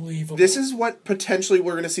unbelievable. This is what potentially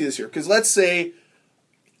we're going to see this year. Because let's say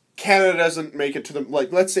Canada doesn't make it to the...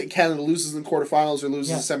 let's say Canada loses in quarterfinals or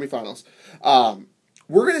loses in semifinals.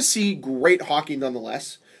 We're going to see great hockey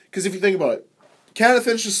nonetheless. Because if you think about it, Canada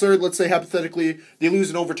finishes third, let's say hypothetically, they lose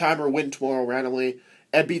in overtime or win tomorrow randomly,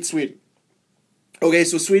 and beat Sweden. Okay,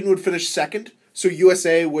 so Sweden would finish second, so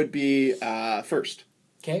USA would be first.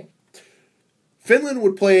 Okay. Finland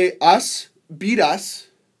would play us, beat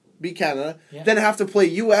Canada, then have to play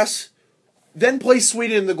US, then play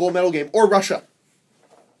Sweden in the gold medal game, or Russia.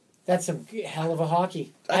 That's some hell of a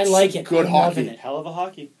hockey. That's I like it. Good hockey. Hell of a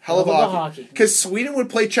hockey. Hell of a hockey. Because Sweden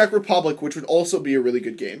would play Czech Republic, which would also be a really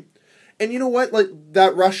good game. And you know what? Like,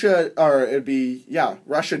 that Russia, or it'd be,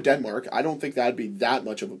 Russia-Denmark, I don't think that'd be that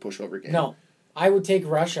much of a pushover game. No. I would take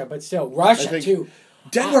Russia, but still, Russia, too.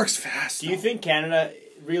 Denmark's fast. Do you think Canada,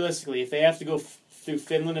 realistically, if they have to go through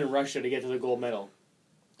Finland and Russia to get to the gold medal?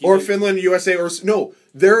 Or Finland, USA, or... No,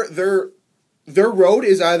 their road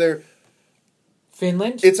is either...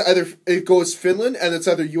 Finland? It goes Finland, and it's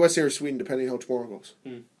either USA or Sweden, depending on how tomorrow goes.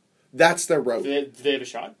 That's their road. Do they have a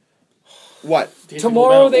shot? What?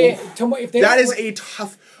 Tomorrow if they that is a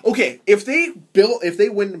tough... Okay, if they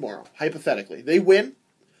win tomorrow, hypothetically, they win,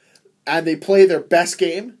 and they play their best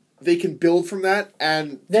game, they can build from that,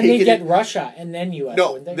 and then they get Russia, and then US,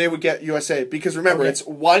 No, wouldn't they would get USA, because remember, it's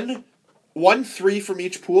 1-3 from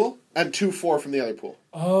each pool, and 2-4 from the other pool.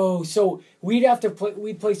 Oh, so we'd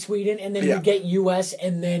play Sweden, and then we'd get US,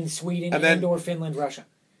 and then Sweden, and or Finland, Russia.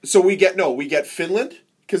 So we get Finland,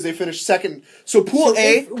 because they finished second. So Pool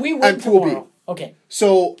A and Pool B. Okay.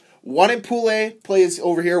 So one in Pool A plays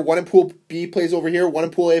over here, one in Pool B plays over here, one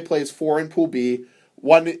in Pool A plays 4 in Pool B,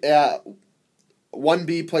 one B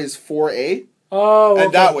plays 4A. Oh, okay.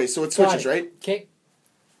 And that way, so it switches, right? Okay.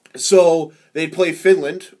 So they'd play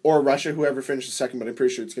Finland or Russia, whoever finishes second, but I'm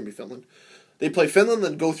pretty sure it's going to be Finland. They play Finland,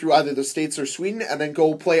 then go through either the States or Sweden, and then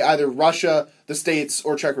go play either Russia, the States,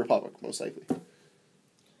 or Czech Republic, most likely.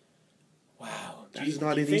 Wow. That is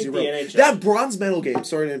not an easy road. That bronze medal game,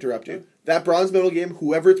 sorry to interrupt you. That bronze medal game,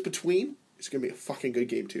 whoever it's between, is going to be a fucking good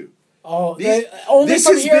game, too. Oh, only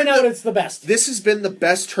from here on out, it's the best. This has been the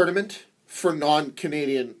best tournament for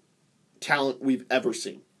non-Canadian talent we've ever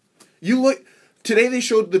seen. You look... Today they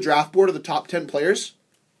showed the draft board of the top 10 players.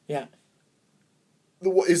 Yeah.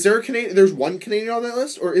 Is there a Canadian? There's one Canadian on that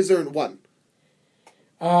list, or is there one?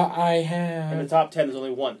 I have... In the top 10, there's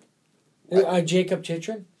only one. Jacob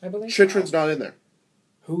Chychrun, I believe. Chychrun's not in there.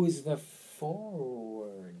 Who is the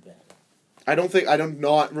forward then? I do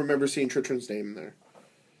not remember seeing Chychrun's name in there.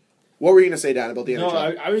 What were you going to say, Dan, about the NHL?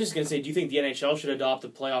 No, I was just going to say, do you think the NHL should adopt a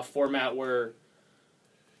playoff format where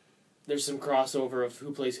there's some crossover of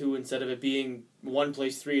who plays who instead of it being one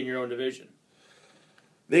plays 3 in your own division?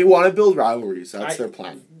 They want to build rivalries. That's their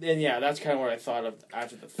plan. And yeah, that's kind of what I thought of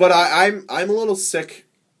after the. But I'm a little sick.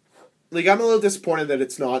 Like, I'm a little disappointed that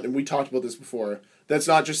it's not, and we talked about this before, that's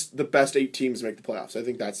not just the best 8 teams make the playoffs. I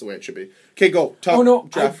think that's the way it should be. Okay, go.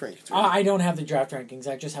 Draft rankings. I don't have the draft rankings.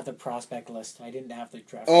 I just have the prospect list. I didn't have the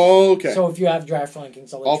draft rankings. Okay. So if you have draft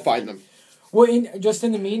rankings, I'll find them. Well, in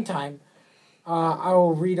the meantime, I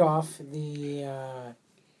will read off the...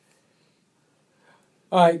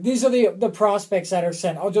 these are the prospects that are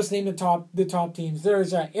sent. I'll just name the top teams.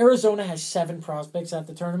 There's Arizona has 7 prospects at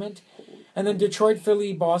the tournament. And then Detroit,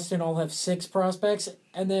 Philly, Boston all have 6 prospects.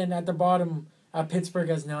 And then at the bottom, Pittsburgh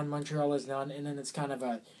has none, Montreal has none, and then it's kind of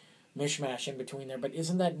a mishmash in between there. But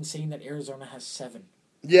isn't that insane that Arizona has 7?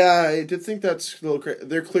 Yeah, I did think that's a little crazy.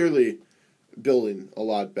 They're clearly building a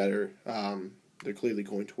lot better. They're clearly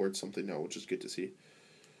going towards something now, which is good to see.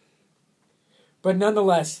 But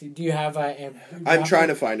nonetheless, do you have a... I'm trying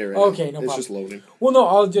to find it right now. Okay, no problem. It's just loading. Well, no,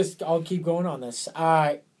 I'll keep going on this.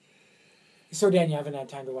 So, Dan, you haven't had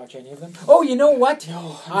time to watch any of them? Oh, you know what?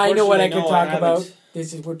 No, I know what I could talk about.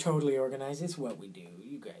 haven't. We're totally organized. It's what we do.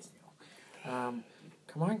 You guys know.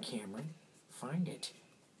 Come on, Cameron. Find it.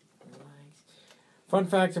 Relax. Fun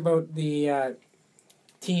fact about the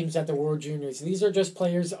teams at the World Juniors. These are just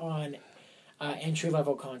players on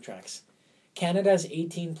entry-level contracts. Canada has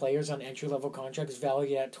 18 players on entry-level contracts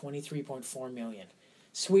valued at $23.4 million.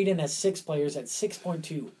 Sweden has 6 players at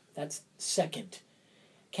 $6.2. That's second.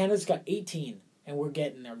 Canada's got 18, and we're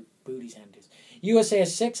getting our booties handed. USA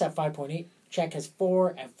has 6 at 5.8. Czech has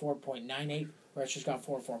 4 at 4.98. Russia's got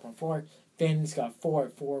 4 at 4.4. Finn's got 4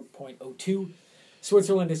 at 4.02.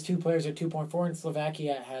 Switzerland has 2 players at 2.4, and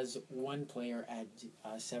Slovakia has 1 player at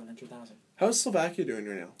 $700,000. How's Slovakia doing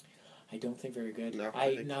right now? I don't think very good. No,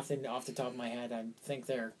 nothing off the top of my head. I think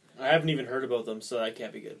they're... I haven't even heard about them, so that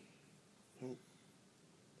can't be good.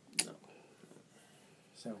 No.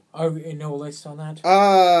 So, are we no list on that?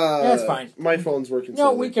 That's fine. My phone's working.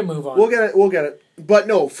 No, we can move on. We'll get it. But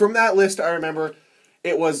no, from that list, I remember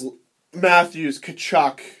it was Matthews,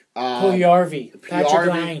 Kachuk, Puljujarvi,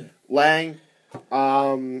 Patrick Lang.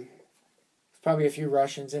 Probably a few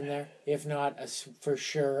Russians in there. If not, for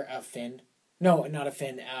sure a Finn. No, not a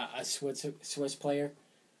Finn. A Swiss player.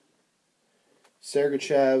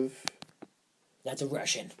 Sergachev. That's a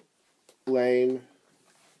Russian. Lane.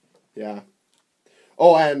 Yeah.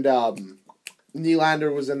 Oh, and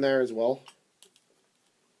Nylander was in there as well.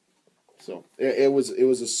 So it was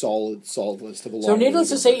a solid list of a lot. So needless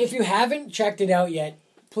to say, if you haven't checked it out yet,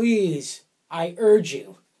 please, I urge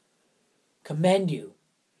you, commend you,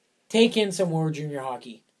 take in some World Junior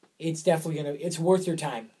Hockey. it's definitely it's worth your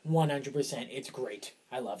time. 100%. It's great.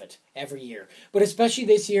 I love it every year. But especially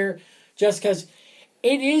this year, just because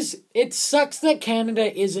it sucks that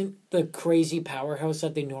Canada isn't the crazy powerhouse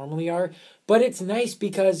that they normally are. But it's nice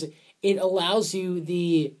because it allows you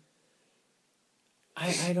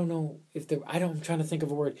I don't know if I'm trying to think of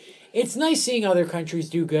a word. It's nice seeing other countries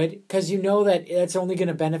do good because you know that that's only going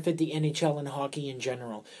to benefit the NHL and hockey in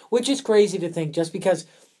general, which is crazy to think just because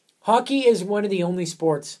hockey is one of the only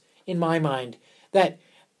sports, in my mind, that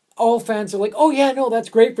all fans are like, oh yeah, no, that's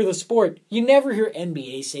great for the sport. You never hear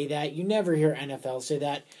NBA say that. You never hear NFL say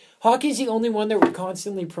that. Hockey's the only one that we're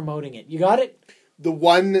constantly promoting it. You got it? The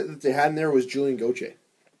one that they had in there was Julian Gauthier.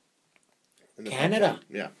 Canada.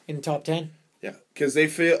 Yeah. In the top 10. Yeah, because they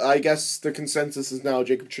feel. I guess the consensus is now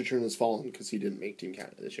Jacob Chichern has fallen because he didn't make Team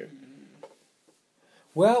Canada this year.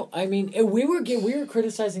 Well, I mean, we were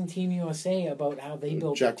criticizing Team USA about how they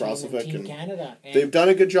built Jack their Roslovic Team and Canada. And they've done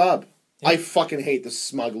a good job. Yeah. I fucking hate the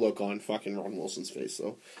smug look on fucking Ron Wilson's face,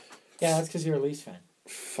 though. Yeah, that's because you're a Leafs fan.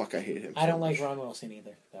 Fuck, I hate him. I don't like Ron Wilson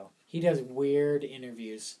either, though. He does weird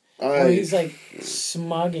interviews. Where he's like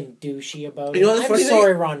smug and douchey about it. I'm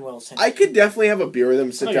sorry, Ron Wilson. I could definitely have a beer with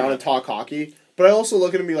him, sit down and talk hockey, but I also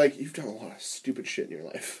look at him and be like, you've done a lot of stupid shit in your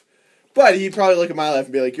life. But he'd probably look at my life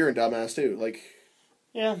and be like, you're a dumbass too. Like,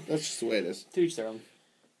 yeah, that's just the way it is. To each their own.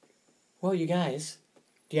 Well, you guys,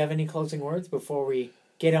 do you have any closing words before we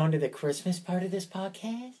get on to the Christmas part of this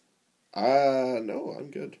podcast? No,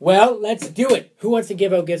 I'm good. Well, let's do it. Who wants to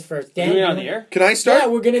give out gifts first? Dan, you on the air? Can I start? Yeah,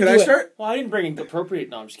 we're gonna. Can I start? Well, I didn't bring appropriate.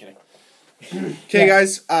 No, I'm just kidding. Okay,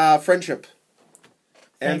 guys. Friendship.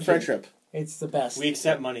 And friendship. It's the best. We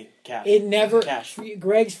accept money, cash. It never. Cash.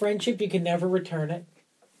 Greg's friendship, you can never return it.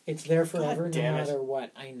 It's there forever, no damn it. matter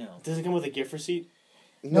what. I know. Does it come with a gift receipt?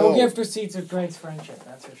 No gift receipts with Greg's friendship.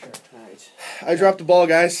 That's for sure. Right. I dropped the ball,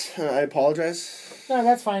 guys. I apologize. No,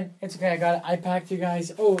 that's fine. It's okay. I got it. I packed you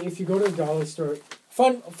guys. Oh, if you go to the dollar store,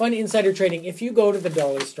 fun insider trading. If you go to the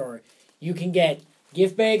dollar store, you can get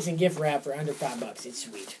gift bags and gift wrap for under $5. It's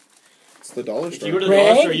sweet. It's the dollar store. If you go to the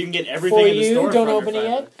dollar store, you can get everything in the store. Don't open it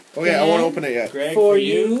yet. Okay, I won't open it yet. Greg, for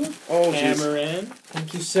you. Oh, Cameron.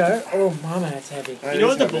 Thank you, sir. Oh, mama, that's heavy. You know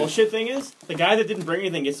what the bullshit thing is? The guy that didn't bring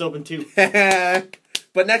anything gets open too.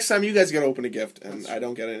 But next time you guys get to open a gift, and I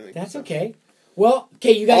don't get anything. That's okay. Well,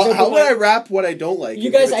 okay, you guys. How would I wrap what I don't like?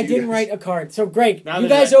 You guys, I didn't write a card. So, Greg, Now you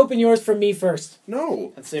guys open yours from me first.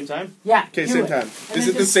 No. At the same time? Yeah. Okay, same time. Is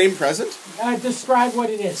it the same present? Describe what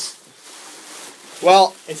it is.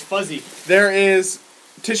 Well, it's fuzzy. There is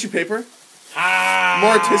tissue paper.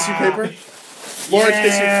 More tissue paper. More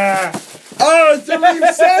tissue. Oh, it's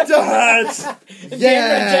a Santa hat!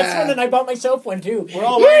 Yeah, Jets one, and I bought myself one too. We're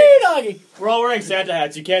all wearing Santa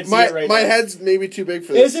hats. You can't see it right now. My head's maybe too big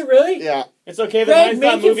for this. Is it really? Yeah. It's okay. The mine's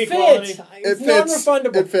not movie quality. It's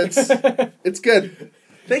non-refundable. It fits. It's good.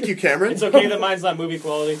 Thank you, Cameron. It's okay that mine's not movie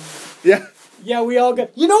quality. Yeah. Yeah, we all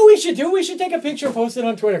got. You know what we should do? We should take a picture and post it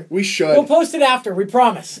on Twitter. We should. We'll post it after. We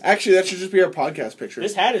promise. Actually, that should just be our podcast picture.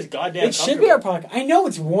 This hat is goddamn. It should be our podcast. I know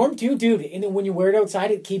it's warm too, dude. And then when you wear it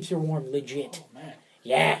outside, it keeps you warm, legit. Oh man.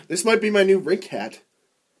 Yeah. This might be my new rink hat.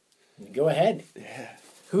 Go ahead. Yeah.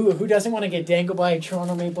 Who doesn't want to get dangled by a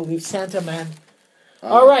Toronto Maple Leaf Santa man?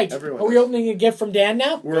 All right. Are we opening a gift from Dan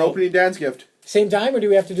now? We're opening Dan's gift. Same time, or do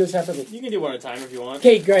we have to do it separately? You can do one at a time if you want.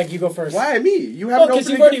 Okay, Greg, you go first. Why me? You haven't opened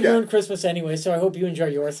because you've already ruined Christmas anyway, so I hope you enjoy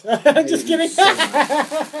yours. I'm just kidding.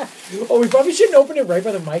 Oh, we probably shouldn't open it right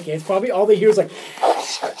by the mic. It's probably all they hear is like...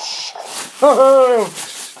 Oh.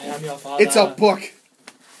 It's a book.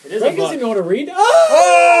 It is Greg a book. doesn't know how to read. Oh!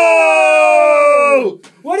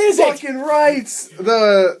 What is it? Fucking right.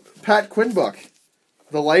 The Pat Quinn book.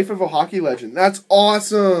 The Life of a Hockey Legend. That's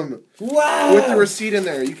awesome. Wow. With the receipt in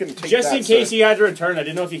there. You can take Just that, in case you had to return. I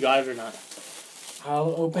didn't know if you got it or not.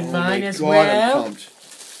 I'll open mine as God, well. I'm pumped.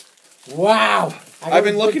 Wow. I've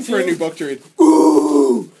been looking for a new book to read.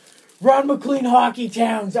 Ooh! Ron McLean Hockey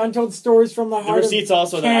Towns, Untold Stories from the Heart of receipt's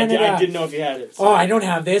also Canada. there. I didn't know if you had it. So. Oh, I don't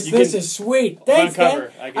have this. This is sweet. Thanks, Dan.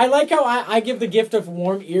 I like how I give the gift of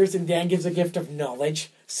warm ears and Dan gives a gift of knowledge.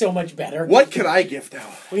 So much better. What could I gift now?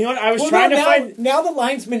 Well, you know what? I was trying to find... Now the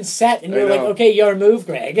line's been set, and you're like, okay, your move,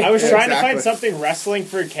 Greg. I was trying to find something wrestling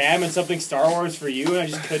for Cam and something Star Wars for you, and I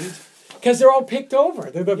just couldn't. Because they're all picked over.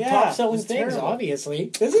 They're the top-selling things, terrible. obviously.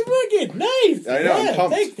 This is wicked. Nice. I know, I'm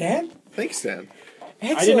pumped. Thanks, Dan. Thanks, Dan.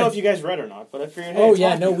 Excellent. I didn't know if you guys read or not, but I figured. Hey, Oh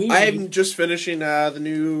yeah, no, we. I'm just finishing the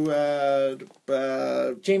new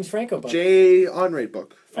James Franco book. Jay Onrate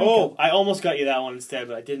book. Oh, I almost got you that one instead,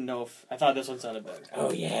 but I didn't know if I thought this one sounded better.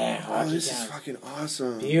 Oh yeah, Oh, this is fucking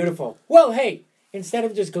awesome. Beautiful. Well, hey, instead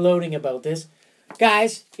of just gloating about this,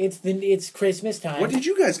 guys, it's Christmas time. What did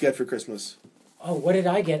you guys get for Christmas? Oh, what did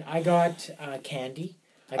I get? I got candy.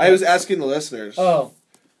 I was asking the listeners. Oh.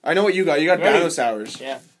 I know what you got. You got Ready? Dinosaurs.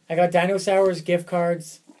 Yeah. I got Dino Sours gift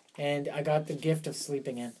cards, and I got the gift of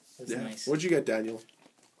sleeping in. That's nice. What'd you get, Daniel?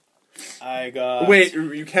 I got... Wait,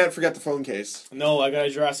 you can't forget the phone case. No, I got a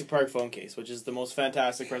Jurassic Park phone case, which is the most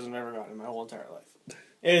fantastic present I've ever gotten in my whole entire life.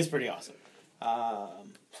 It is pretty awesome.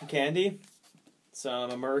 Some candy,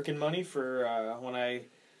 some American money for when I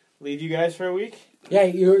leave you guys for a week. Yeah,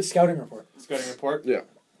 your scouting report. Scouting report. Yeah.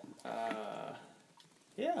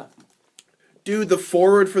 Yeah. Dude, the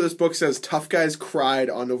forward for this book says Tough Guys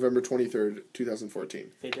cried on November 23rd,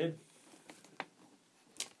 2014. They did.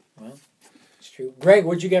 Well, it's true. Greg,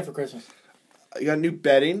 what'd you get for Christmas? I got new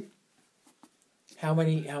bedding. How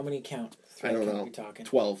many count? I don't count know. we talking?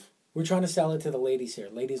 12. We're trying to sell it to the ladies here.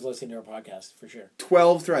 Ladies listening to our podcast, for sure.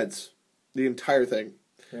 12 threads. The entire thing.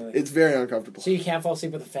 Really? It's very uncomfortable. So you can't fall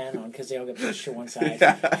asleep with the fan on because they all get pushed to one side.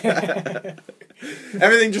 Yeah.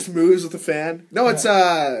 Everything just moves with the fan. No,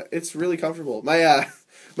 it's really comfortable. My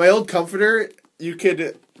old comforter, you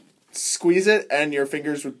could squeeze it and your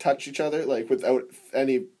fingers would touch each other like without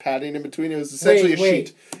any padding in between. It was essentially a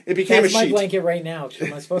sheet. It became That's a sheet. my blanket right now.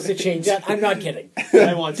 Am I supposed to change that? I'm not kidding.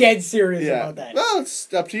 I want to. Dead serious about that. Well,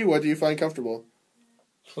 it's up to you. What do you find comfortable?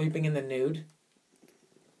 Sleeping in the nude.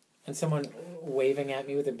 And someone waving at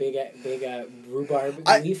me with a big rhubarb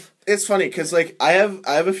leaf. It's funny because like I have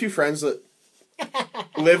a few friends that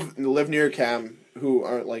live near Cam who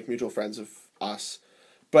aren't like mutual friends of us,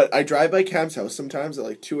 but I drive by Cam's house sometimes at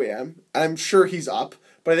like 2 a.m. and I'm sure he's up,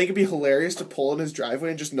 but I think it'd be hilarious to pull in his driveway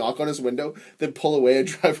and just knock on his window, then pull away and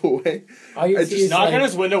drive away. All you I see just is Knock like, on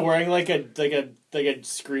his window wearing like a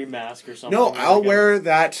scream mask or something. No, Like I'll wear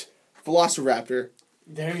that Velociraptor.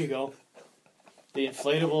 There you go. The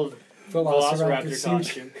inflatable Velociraptor Velociraptor suit.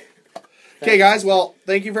 costume. Okay, guys. Well,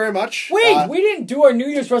 thank you very much. Wait, we didn't do our New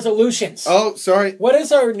Year's resolutions. Oh, sorry. What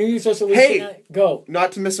is our New Year's resolution? Hey! Go.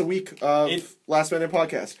 Not to miss a week of Last Minute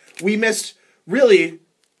Podcast. We missed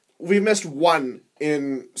one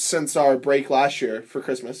since our break last year for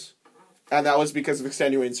Christmas, and that was because of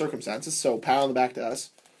extenuating circumstances. So pat on the back to us.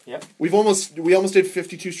 Yep. We almost did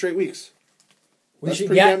 52 straight weeks. We That's should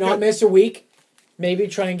pretty damn not good. miss a week. Maybe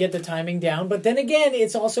try and get the timing down. But then again,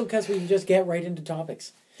 it's also because we just get right into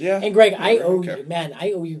topics. Yeah. And Greg, I don't owe care. you, man,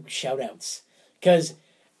 I owe you shout-outs. Because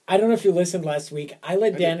I don't know if you listened last week. I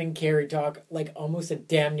let Dan and Carrie talk like almost a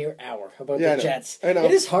damn near hour about Yeah, I the know. Jets. I know.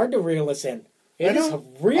 It is hard to reel us in. It is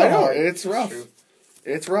real I know. hard. It's rough. True.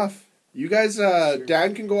 It's rough. You guys,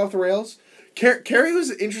 Dan can go off the rails. Carrie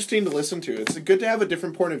was interesting to listen to. It's good to have a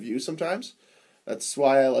different point of view sometimes. That's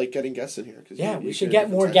why I like getting guests in here. Yeah, you we should get a get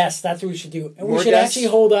more different guests. That's what we should do. And More we should guests? actually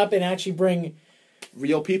hold up and actually bring... side.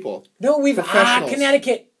 Real people. No, Professionals.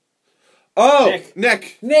 Connecticut. Oh,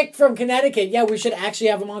 Nick. Nick from Connecticut. Yeah, we should actually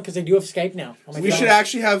have him on because they do have Skype now. Oh my We God. should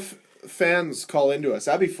actually have fans call into us.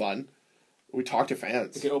 That'd be fun. We talk to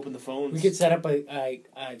fans. We could open the phones. We could set up a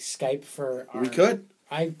Skype for our... We could.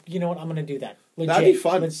 You know what? I'm going to do that. Legit. That'd be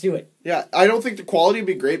fun. Let's do it. Yeah, I don't think the quality would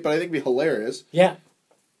be great, but I think it'd be hilarious. Yeah.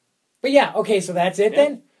 But yeah, okay, so that's it Yeah,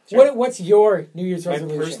 then? sure. What's your New Year's My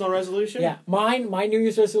resolution? personal resolution? Yeah, my New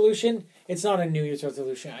Year's resolution, it's not a New Year's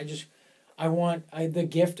resolution. I want the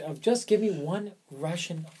gift of just give me one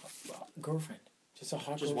Russian girlfriend. Just a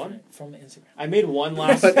hot Just girlfriend from Instagram. I made one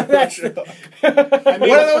last... One of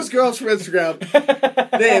those girls from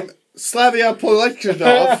Instagram named Slavia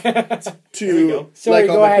Polekhanov There we to go. Sorry,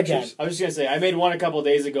 all go my ahead, pictures. I was just going to say, I made one a couple of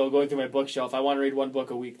days ago going through my bookshelf. I want to read one book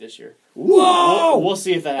a week this year. Whoa! We'll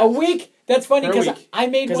see if that A happens. week? That's funny For a because week. I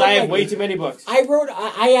made Because one. I have like- way too many books.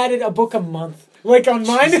 I added a book a month. Like on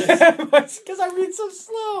mine, because I read so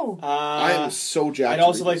slow. I am so jacked. I'd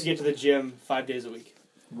also like to get to the gym 5 days a week.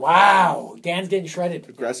 Wow, Dan's getting shredded.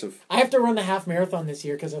 aggressive. I have to run the half marathon this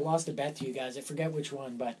year because I lost a bet to you guys. I forget which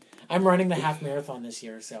one, but I'm running the half marathon this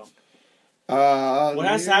year. So What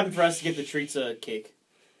has to happen for us to get the treats cake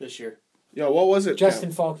this year? Yeah, what was it? Justin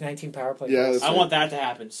Cam? Falk, 19 power play. Yeah, goals. that's I right. want that to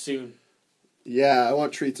happen soon. Yeah, I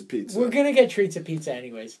want treats of pizza. We're gonna get treats of pizza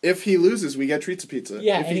anyways. If he loses, we get treats of pizza.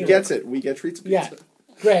 Yeah, If anyway. he gets it, we get treats of Yeah. pizza.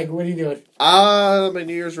 Greg, what are you doing? My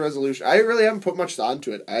New Year's resolution. I really haven't put much thought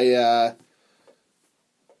into it. I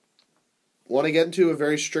want to get into a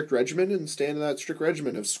very strict regimen and stay in that strict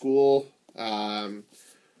regimen of school,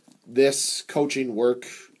 this coaching work,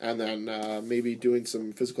 and then maybe doing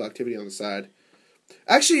some physical activity on the side.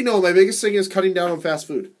 Actually, no, my biggest thing is cutting down on fast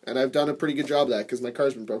food. And I've done a pretty good job of that because my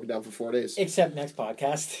car's been broken down for 4 days. Except next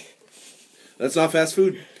podcast. That's not fast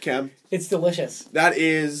food, Cam. It's delicious. That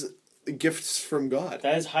is gifts from God.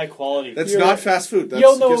 That is high quality. That's You're not right. fast food. That's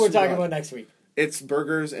You'll know what gifts we're from talking God. about next week. It's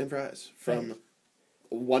burgers and fries from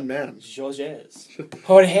one man. Jorge's.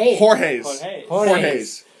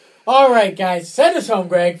 Jorge's. All right, guys, send us home,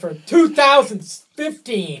 Greg, for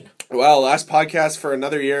 2015. Well, last podcast for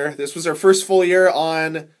another year. This was our first full year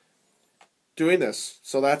on doing this,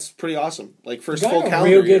 so that's pretty awesome. Like first full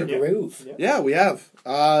calendar real good year. groove. Yeah, we have.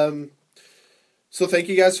 So thank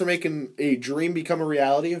you guys for making a dream become a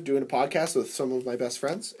reality of doing a podcast with some of my best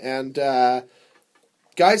friends. And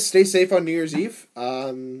guys, stay safe on New Year's Eve.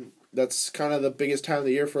 That's kind of the biggest time of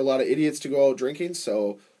the year for a lot of idiots to go out drinking.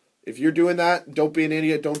 So if you're doing that, don't be an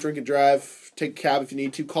idiot. Don't drink and drive. Take a cab if you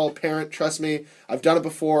need to. Call a parent. Trust me, I've done it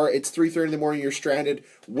before. It's 3:30 in the morning. You're stranded.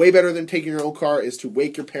 Way better than taking your own car is to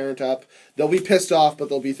wake your parent up. They'll be pissed off, but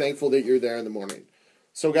they'll be thankful that you're there in the morning.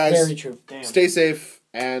 So guys, Very true. Stay safe.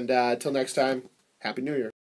 And until next time, Happy New Year.